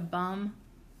looking like a bum.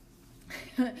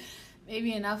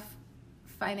 Maybe enough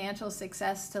financial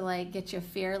success to like get you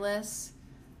fearless,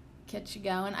 get you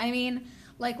going. I mean,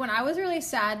 like when I was really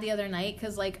sad the other night,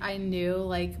 because like I knew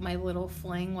like my little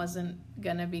fling wasn't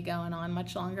gonna be going on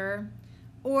much longer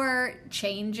or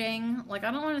changing. Like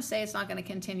I don't want to say it's not gonna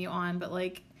continue on, but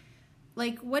like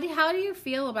how do you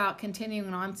feel about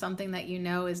continuing on something that you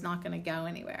know is not gonna go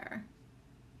anywhere?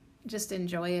 Just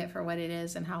enjoy it for what it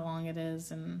is and how long it is,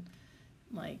 and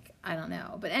like I don't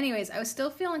know. But anyways, I was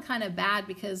still feeling kind of bad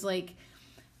because like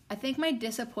I think my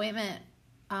disappointment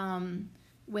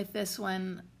with this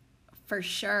one for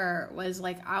sure was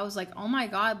like, I was like, oh my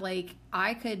God, like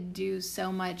I could do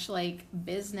so much like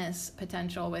business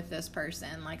potential with this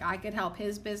person. Like I could help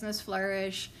his business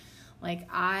flourish. Like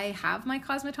I have my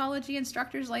cosmetology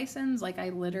instructor's license. Like I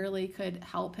literally could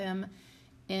help him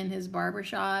in his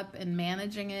barbershop and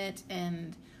managing it.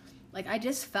 And like, I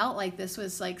just felt like this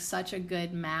was like such a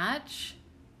good match.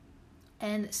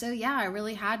 And so, yeah, I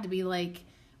really had to be like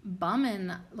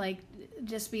bumming, like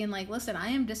just being like, listen, I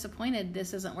am disappointed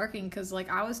this isn't working, because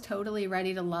like I was totally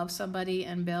ready to love somebody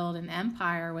and build an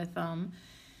empire with them.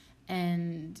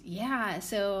 And yeah,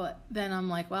 so then I'm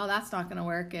like, well, that's not going to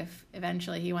work if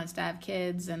eventually he wants to have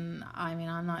kids, and I mean,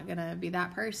 I'm not going to be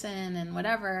that person and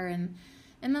whatever. And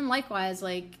then likewise,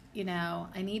 like, you know,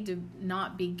 I need to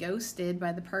not be ghosted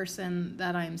by the person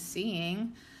that I'm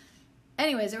seeing.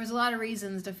 Anyways, there was a lot of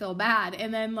reasons to feel bad.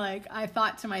 And then like I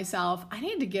thought to myself, I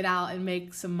need to get out and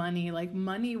make some money. Like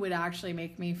money would actually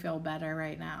make me feel better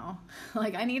right now.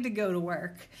 Like I need to go to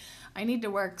work. I need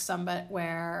to work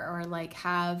somewhere, or like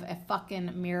have a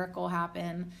fucking miracle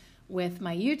happen with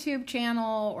my YouTube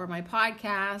channel or my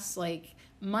podcast. Like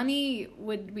money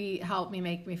would help me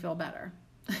make me feel better.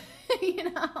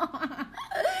 You know?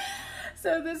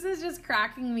 So this is just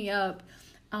cracking me up.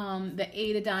 The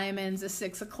 8 of diamonds, the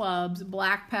 6 of clubs,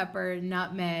 black pepper,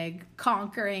 nutmeg,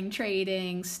 conquering,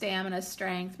 trading, stamina,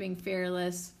 strength, being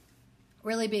fearless,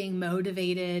 really being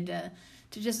motivated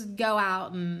to just go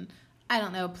out and, I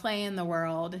don't know, play in the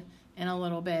world in a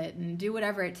little bit and do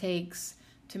whatever it takes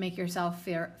to make yourself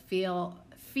feel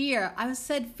better,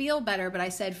 but I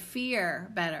said fear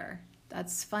better.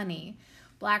 That's funny.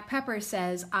 Black Pepper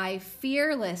says, I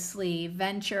fearlessly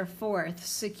venture forth,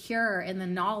 secure in the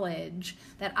knowledge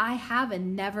that I have a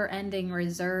never-ending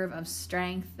reserve of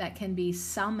strength that can be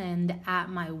summoned at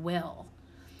my will.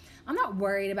 I'm not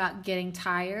worried about getting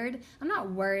tired. I'm not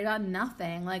worried about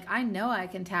nothing. Like, I know I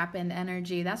can tap into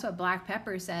energy. That's what Black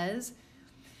Pepper says.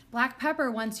 Black Pepper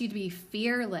wants you to be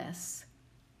fearless,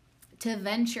 to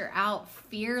venture out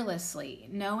fearlessly,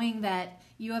 knowing that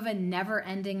you have a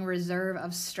never-ending reserve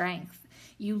of strength.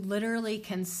 You literally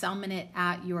can summon it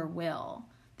at your will.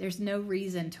 There's no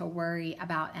reason to worry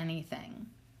about anything.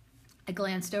 I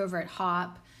glanced over at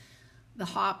hop. The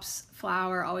hops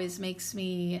flower always makes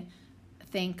me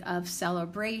think of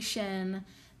celebration.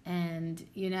 And,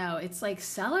 you know, it's like,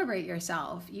 celebrate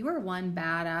yourself. You are one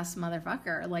badass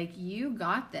motherfucker. Like, you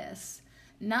got this.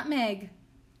 Nutmeg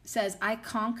says, I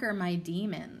conquer my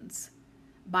demons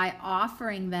by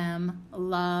offering them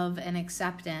love and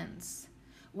acceptance.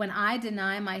 When I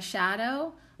deny my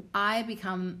shadow, I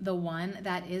become the one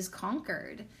that is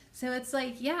conquered. So it's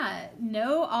like, yeah,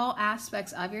 know all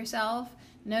aspects of yourself.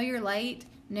 Know your light,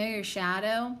 know your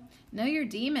shadow, know your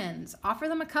demons. Offer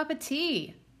them a cup of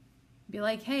tea. Be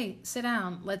like, hey, sit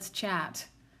down. Let's chat.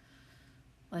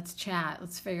 Let's chat.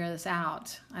 Let's figure this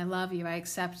out. I love you. I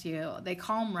accept you. They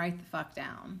calm right the fuck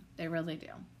down. They really do.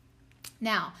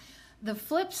 Now, the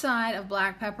flip side of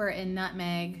black pepper and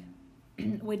nutmeg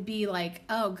would be like,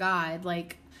 oh God,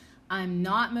 like I'm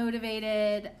not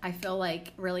motivated. I feel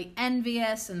like really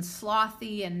envious and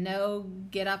slothy and no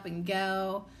get up and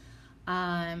go.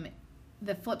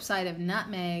 The flip side of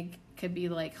nutmeg could be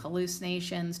like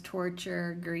hallucinations,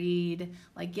 torture, greed,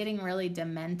 like getting really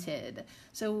demented.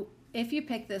 So if you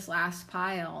pick this last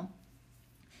pile,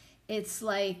 it's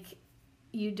like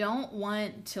you don't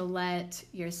want to let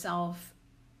yourself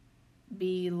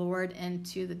be lured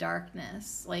into the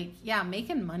darkness. Like, yeah,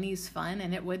 making money's fun,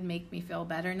 and it would make me feel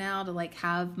better now to like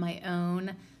have my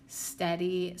own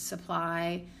steady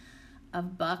supply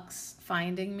of bucks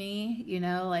finding me, you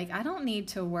know, like I don't need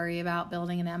to worry about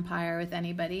building an empire with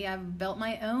anybody. I've built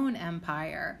my own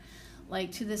empire.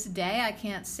 Like to this day, I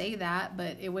can't say that,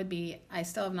 but it would be, I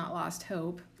still have not lost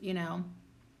hope, you know,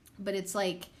 but it's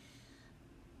like,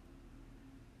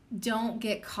 don't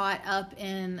get caught up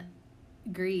in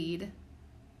greed.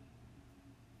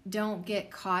 Don't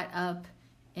get caught up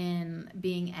in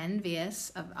being envious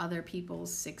of other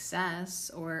people's success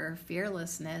or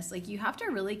fearlessness. Like you have to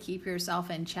really keep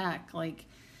yourself in check. Like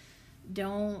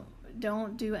don't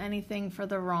do anything for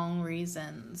the wrong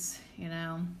reasons, you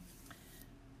know.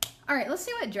 All right, let's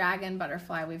see what dragon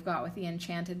butterfly we've got with the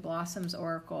Enchanted Blossoms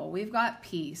Oracle. We've got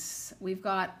peace. We've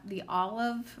got the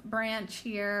olive branch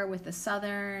here with the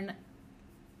southern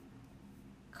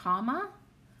comma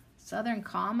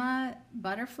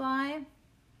butterfly,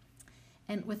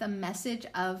 and with a message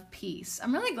of peace.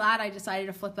 I'm really glad I decided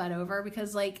to flip that over,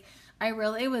 because like I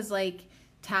really was like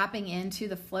tapping into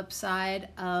the flip side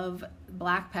of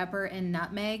black pepper and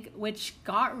nutmeg, which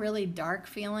got really dark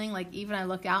feeling. Like even I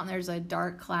look out and there's a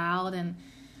dark cloud, and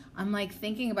I'm like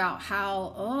thinking about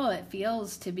how, it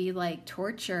feels to be like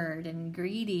tortured and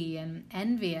greedy and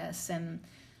envious and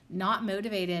not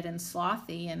motivated and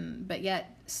slothy, but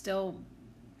yet still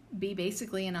be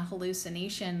basically in a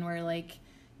hallucination where like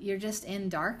you're just in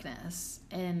darkness,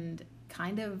 and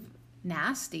kind of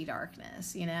nasty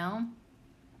darkness, you know?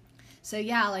 So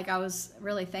yeah, like I was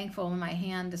really thankful when my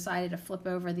hand decided to flip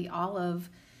over the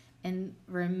olive and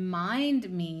remind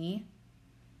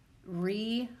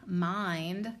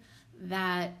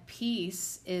that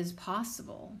peace is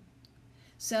possible.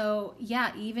 So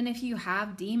yeah, even if you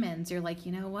have demons, you're like,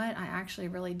 you know what? I actually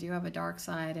really do have a dark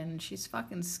side, and she's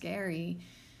fucking scary.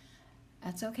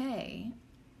 That's okay.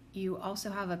 You also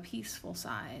have a peaceful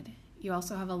side. You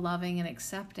also have a loving and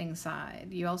accepting side.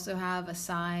 You also have a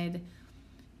side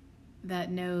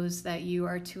that knows that you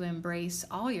are to embrace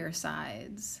all your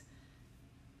sides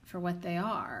for what they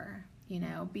are. You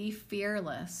know, be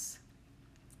fearless.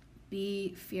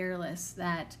 Be fearless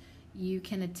that you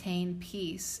can attain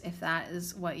peace if that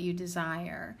is what you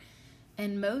desire.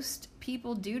 And most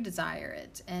people do desire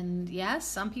it. And yes,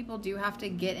 some people do have to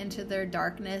get into their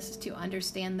darkness to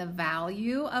understand the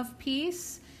value of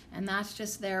peace, and that's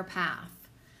just their path.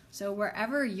 So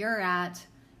wherever you're at,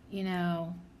 you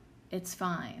know, it's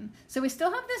fine. So we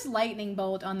still have this lightning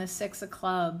bolt on the 6 of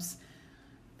clubs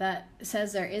that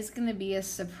says there is going to be a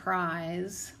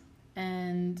surprise.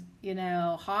 And, you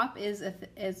know, hop is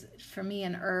for me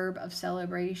an herb of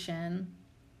celebration.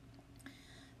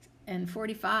 And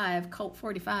 45, cult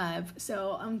 45.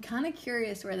 So I'm kind of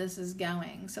curious where this is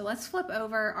going. So let's flip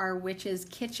over our witches'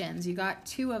 kitchens. You got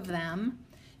 2 of them.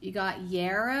 You got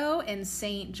yarrow and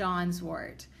St. John's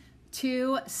wort.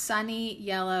 2 sunny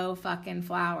yellow fucking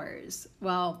flowers.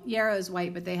 Well, yarrow's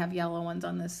white, but they have yellow ones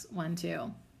on this one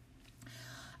too.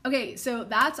 Okay, so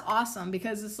that's awesome,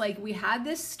 because it's like we had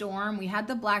this storm, we had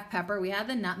the black pepper, we had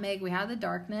the nutmeg, we had the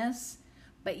darkness,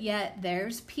 but yet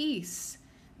there's peace.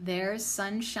 There's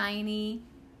sunshiny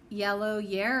yellow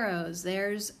yarrows.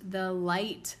 There's the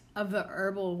light of the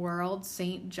herbal world,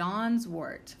 St. John's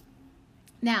wort.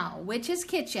 Now, Witch's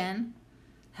Kitchen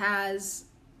has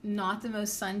not the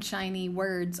most sunshiny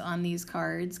words on these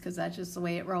cards, because that's just the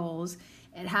way it rolls.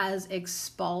 It has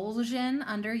expulsion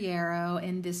under yarrow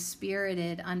and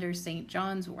dispirited under St.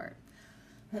 John's wort.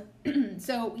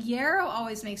 So yarrow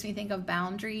always makes me think of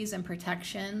boundaries and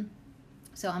protection.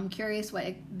 So I'm curious what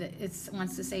it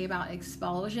wants to say about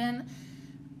expulsion.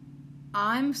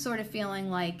 I'm sort of feeling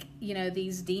like, you know,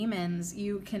 these demons,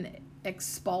 you can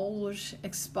expulse,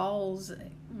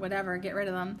 whatever, get rid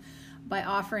of them by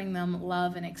offering them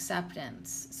love and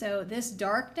acceptance. So this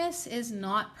darkness is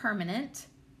not permanent.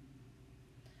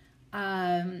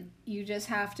 You just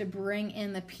have to bring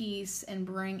in the peace and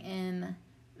bring in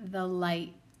the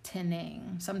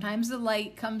lightening. Sometimes the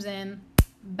light comes in,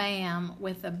 bam,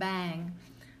 with a bang.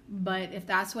 But if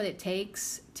that's what it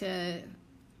takes to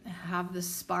have the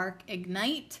spark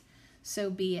ignite, so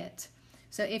be it.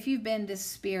 So if you've been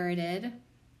dispirited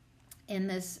in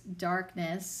this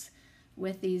darkness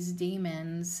with these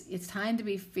demons, it's time to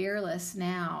be fearless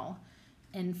now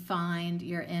and find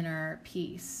your inner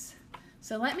peace.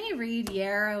 So let me read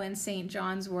yarrow and St.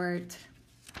 John's wort,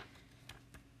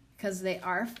 because they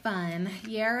are fun.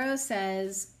 Yarrow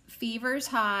says, fever's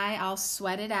high, I'll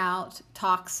sweat it out.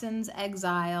 Toxins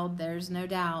exiled, there's no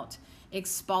doubt.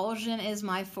 Expulsion is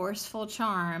my forceful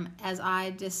charm as I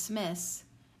dismiss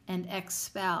and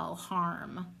expel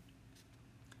harm.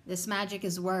 This magic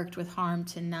is worked with harm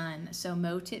to none, so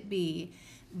mote it be.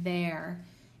 There,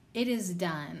 it is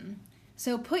done.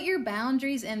 So put your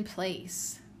boundaries in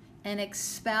place and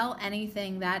expel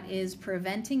anything that is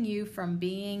preventing you from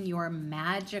being your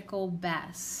magical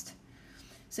best.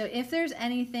 So if there's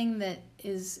anything that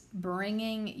is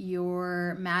bringing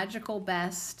your magical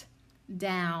best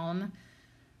down,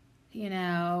 you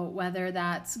know, whether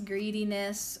that's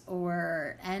greediness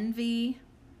or envy,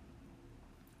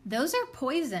 those are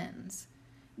poisons.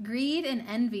 Greed and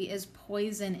envy is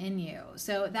poison in you.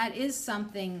 So that is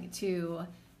something to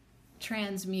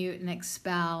transmute and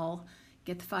expel.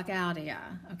 get the fuck out of ya,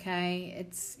 okay?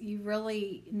 You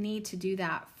really need to do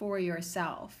that for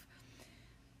yourself.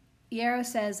 Yarrow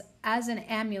says, as an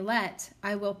amulet,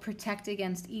 I will protect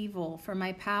against evil, for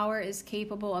my power is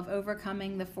capable of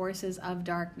overcoming the forces of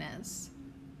darkness.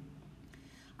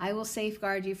 I will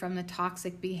safeguard you from the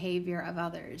toxic behavior of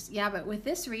others. Yeah, but with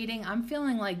this reading, I'm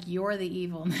feeling like you're the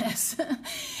evilness.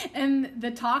 And the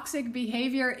toxic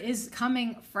behavior is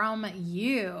coming from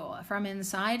you, from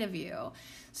inside of you.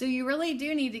 So you really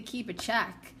do need to keep a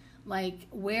check, like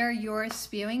where you're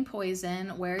spewing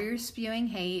poison, where you're spewing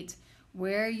hate,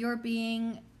 where you're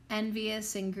being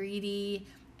envious and greedy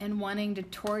and wanting to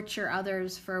torture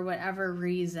others for whatever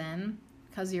reason,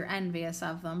 because you're envious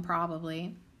of them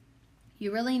probably.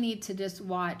 You really need to just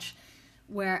watch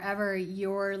wherever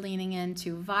you're leaning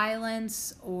into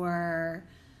violence or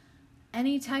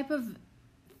anything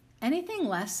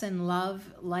less than love,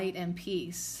 light, and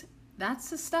peace. That's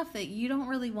the stuff that you don't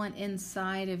really want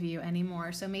inside of you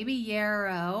anymore. So maybe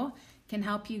yarrow can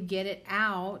help you get it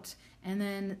out, and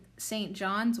then St.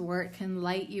 John's wort can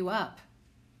light you up.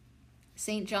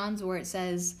 St. John's wort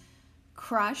says,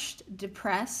 crushed,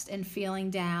 depressed, and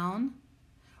feeling down,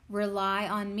 rely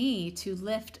on me to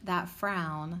lift that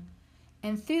frown.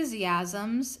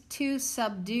 Enthusiasms too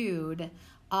subdued,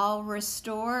 I'll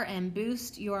restore and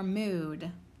boost your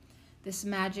mood. This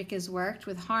magic is worked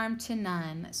with harm to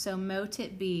none, so mote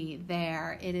it be,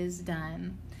 there it is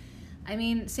done. I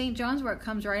mean, St. John's wort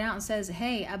comes right out and says,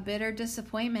 hey, a bitter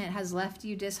disappointment has left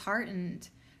you disheartened,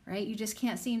 right? You just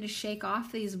can't seem to shake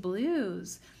off these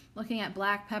blues. Looking at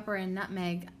black pepper and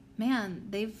nutmeg, man,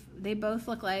 they both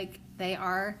look like they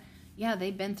are, yeah,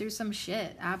 they've been through some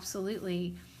shit,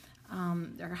 absolutely.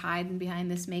 They're hiding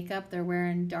behind this makeup, they're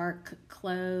wearing dark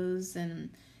clothes, and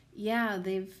yeah,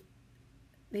 they've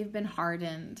been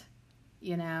hardened,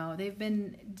 you know, they've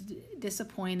been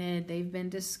disappointed, they've been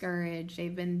discouraged,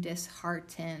 they've been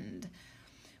disheartened.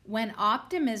 When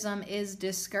optimism is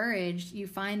discouraged, you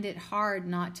find it hard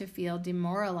not to feel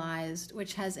demoralized,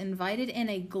 which has invited in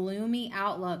a gloomy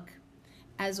outlook,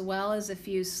 as well as a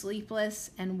few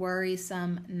sleepless and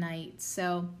worrisome nights.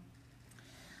 So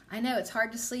I know it's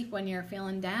hard to sleep when you're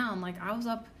feeling down. Like I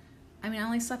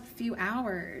only slept a few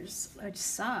hours, which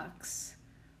sucks.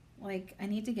 Like I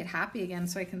need to get happy again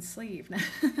so I can sleep.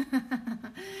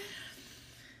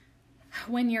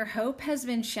 When your hope has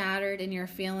been shattered and you're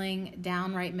feeling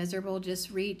downright miserable,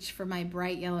 just reach for my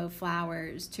bright yellow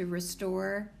flowers to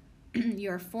restore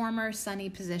your former sunny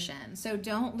position. So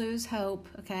don't lose hope,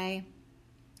 okay?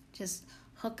 Just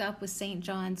hook up with St.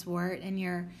 John's wort and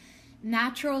your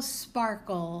natural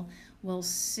sparkle will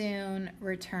soon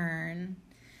return.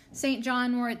 St.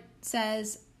 John wort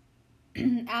says,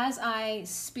 as I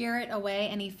spirit away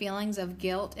any feelings of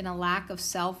guilt and a lack of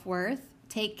self-worth,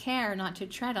 take care not to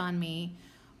tread on me,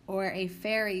 or a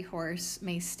fairy horse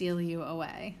may steal you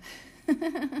away.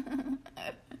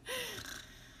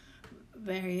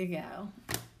 There you go.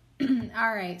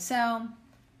 All right, so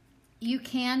you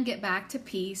can get back to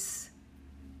peace.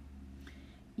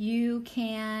 You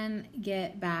can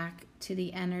get back to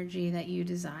the energy that you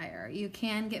desire. You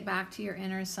can get back to your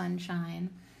inner sunshine.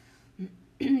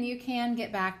 You can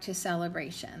get back to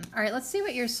celebration. All right, let's see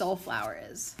what your soul flower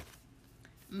is.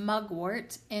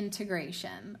 Mugwort,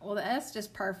 integration. Well, that's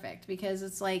just perfect because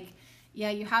it's like, yeah,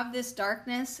 you have this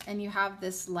darkness and you have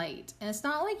this light. And it's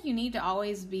not like you need to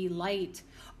always be light,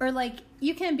 or like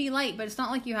you can be light, but it's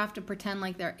not like you have to pretend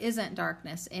like there isn't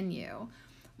darkness in you.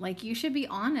 Like you should be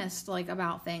honest like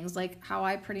about things, like how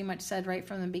I pretty much said right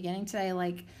from the beginning today,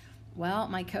 like, well,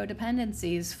 my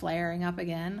codependency is flaring up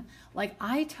again. Like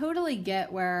I totally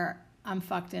get where I'm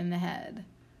fucked in the head.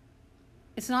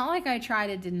 It's not like I try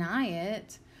to deny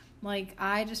it. Like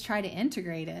I just try to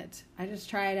integrate it. I just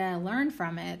try to learn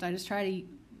from it. I just try to,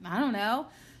 I don't know,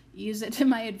 use it to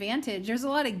my advantage. There's a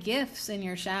lot of gifts in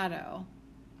your shadow.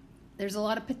 There's a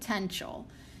lot of potential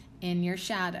in your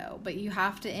shadow, but you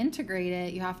have to integrate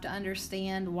it. You have to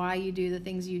understand why you do the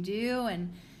things you do,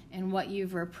 and what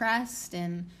you've repressed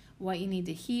and what you need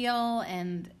to heal.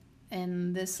 And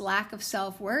this lack of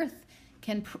self-worth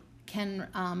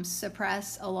can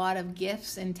suppress a lot of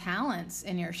gifts and talents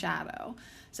in your shadow.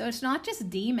 So it's not just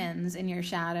demons in your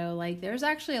shadow. Like there's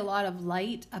actually a lot of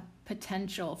light, a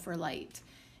potential for light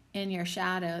in your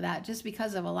shadow that just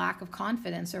because of a lack of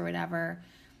confidence or whatever,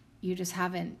 you just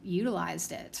haven't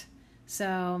utilized it.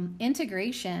 So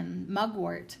integration,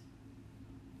 mugwort.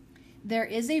 There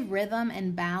is a rhythm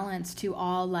and balance to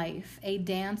all life, a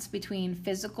dance between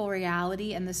physical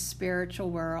reality and the spiritual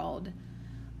world.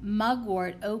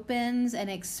 Mugwort opens and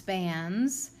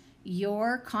expands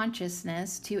your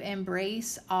consciousness to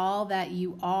embrace all that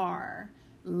you are,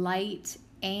 light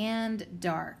and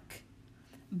dark,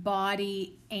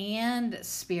 body and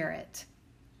spirit,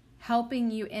 helping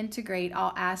you integrate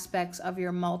all aspects of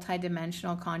your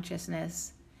multidimensional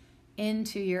consciousness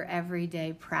into your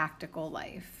everyday practical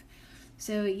life.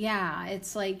 So yeah,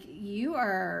 it's like you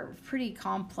are pretty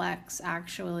complex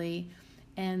actually.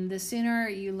 And the sooner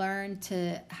you learn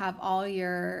to have all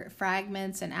your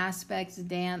fragments and aspects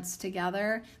dance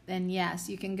together, then yes,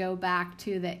 you can go back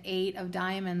to the 8 of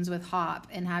diamonds with Hop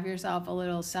and have yourself a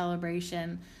little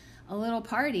celebration, a little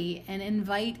party, and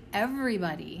invite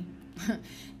everybody.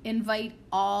 Invite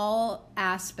all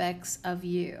aspects of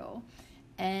you.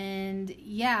 And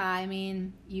yeah, I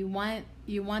mean, you want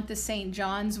the St.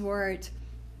 John's wort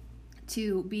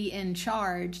to be in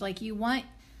charge. Like, you want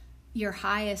your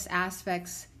highest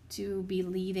aspects to be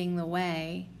leading the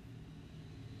way.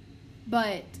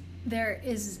 But there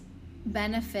is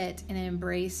benefit in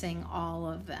embracing all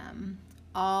of them,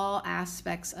 all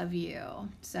aspects of you.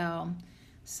 So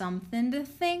something to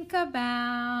think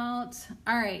about.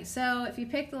 All right, so if you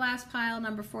pick the last pile,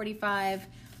 number 45,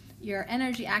 your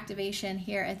energy activation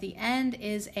here at the end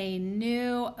is a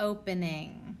new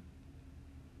opening.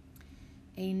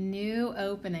 A new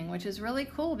opening, which is really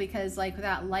cool because like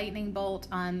that lightning bolt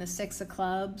on the 6 of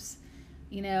clubs,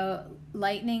 you know,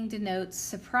 lightning denotes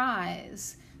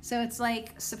surprise. So it's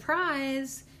like,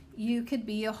 surprise, you could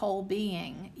be a whole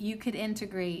being. You could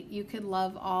integrate. You could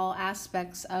love all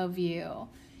aspects of you.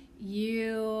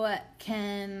 You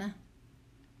can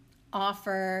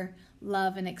offer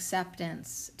love and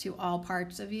acceptance to all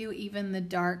parts of you, even the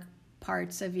dark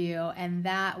parts of you, and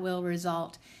that will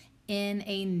result in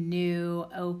a new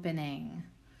opening.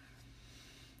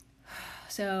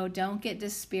 So don't get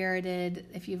dispirited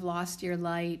if you've lost your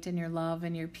light and your love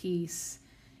and your peace.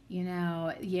 You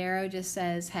know, Yarrow just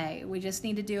says, hey, we just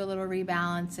need to do a little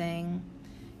rebalancing,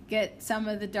 get some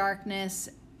of the darkness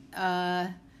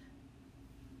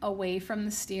away from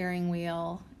the steering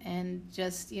wheel, and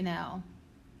just, you know,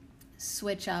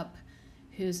 switch up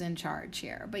who's in charge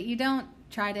here. But you don't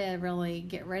try to really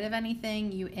get rid of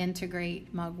anything. You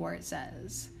integrate, Mugwort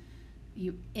says.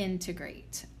 You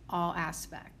integrate all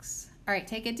aspects. All right,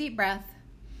 take a deep breath.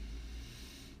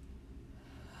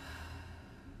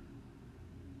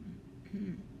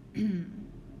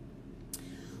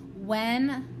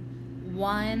 When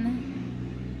one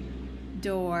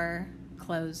door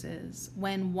closes,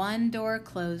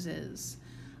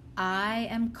 I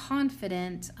am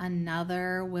confident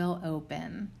another will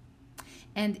open,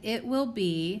 and it will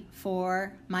be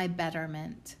for my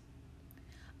betterment.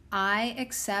 I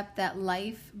accept that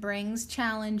life brings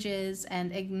challenges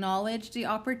and acknowledge the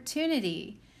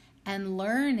opportunity and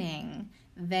learning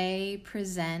they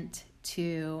present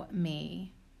to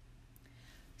me.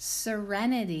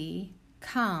 Serenity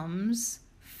comes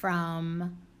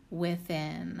from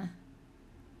within.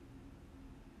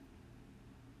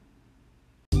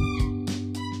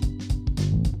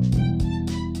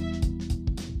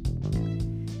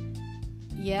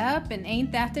 Yep, and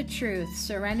ain't that the truth?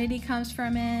 Serenity comes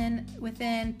from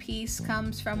within, peace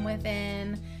comes from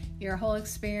within, your whole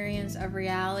experience of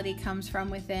reality comes from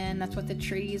within. That's what the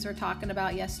trees were talking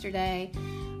about yesterday.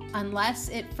 Unless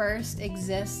it first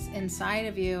exists inside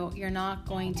of you, you're not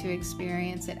going to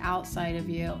experience it outside of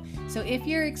you. So if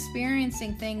you're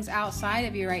experiencing things outside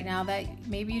of you right now that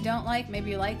maybe you don't like, maybe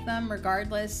you like them,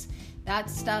 regardless, that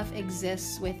stuff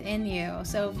exists within you.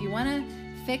 So if you want to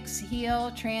fix,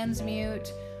 heal,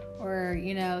 transmute, or,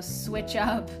 you know, switch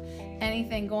up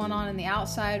anything going on in the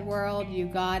outside world, you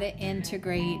gotta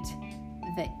integrate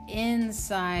the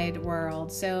inside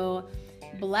world. So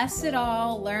bless it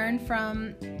all, learn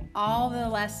from all the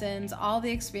lessons, all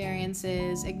the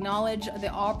experiences, acknowledge the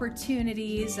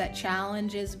opportunities that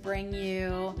challenges bring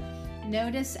you,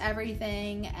 notice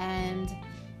everything, and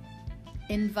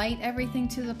invite everything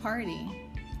to the party.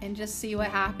 And just see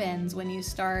what happens when you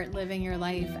start living your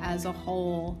life as a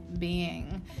whole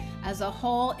being. As a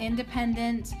whole,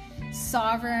 independent,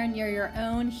 sovereign, you're your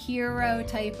own hero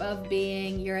type of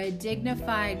being. You're a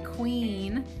dignified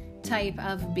queen type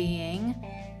of being.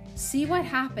 See what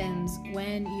happens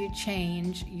when you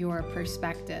change your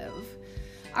perspective.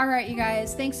 All right, you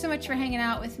guys, thanks so much for hanging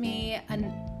out with me.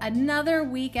 Another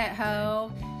week at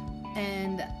Ho,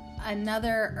 and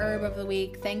another herb of the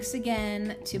week. Thanks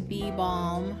again to Bee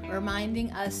Balm,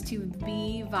 reminding us to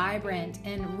be vibrant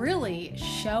and really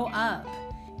show up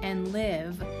and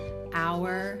live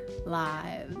our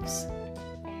lives.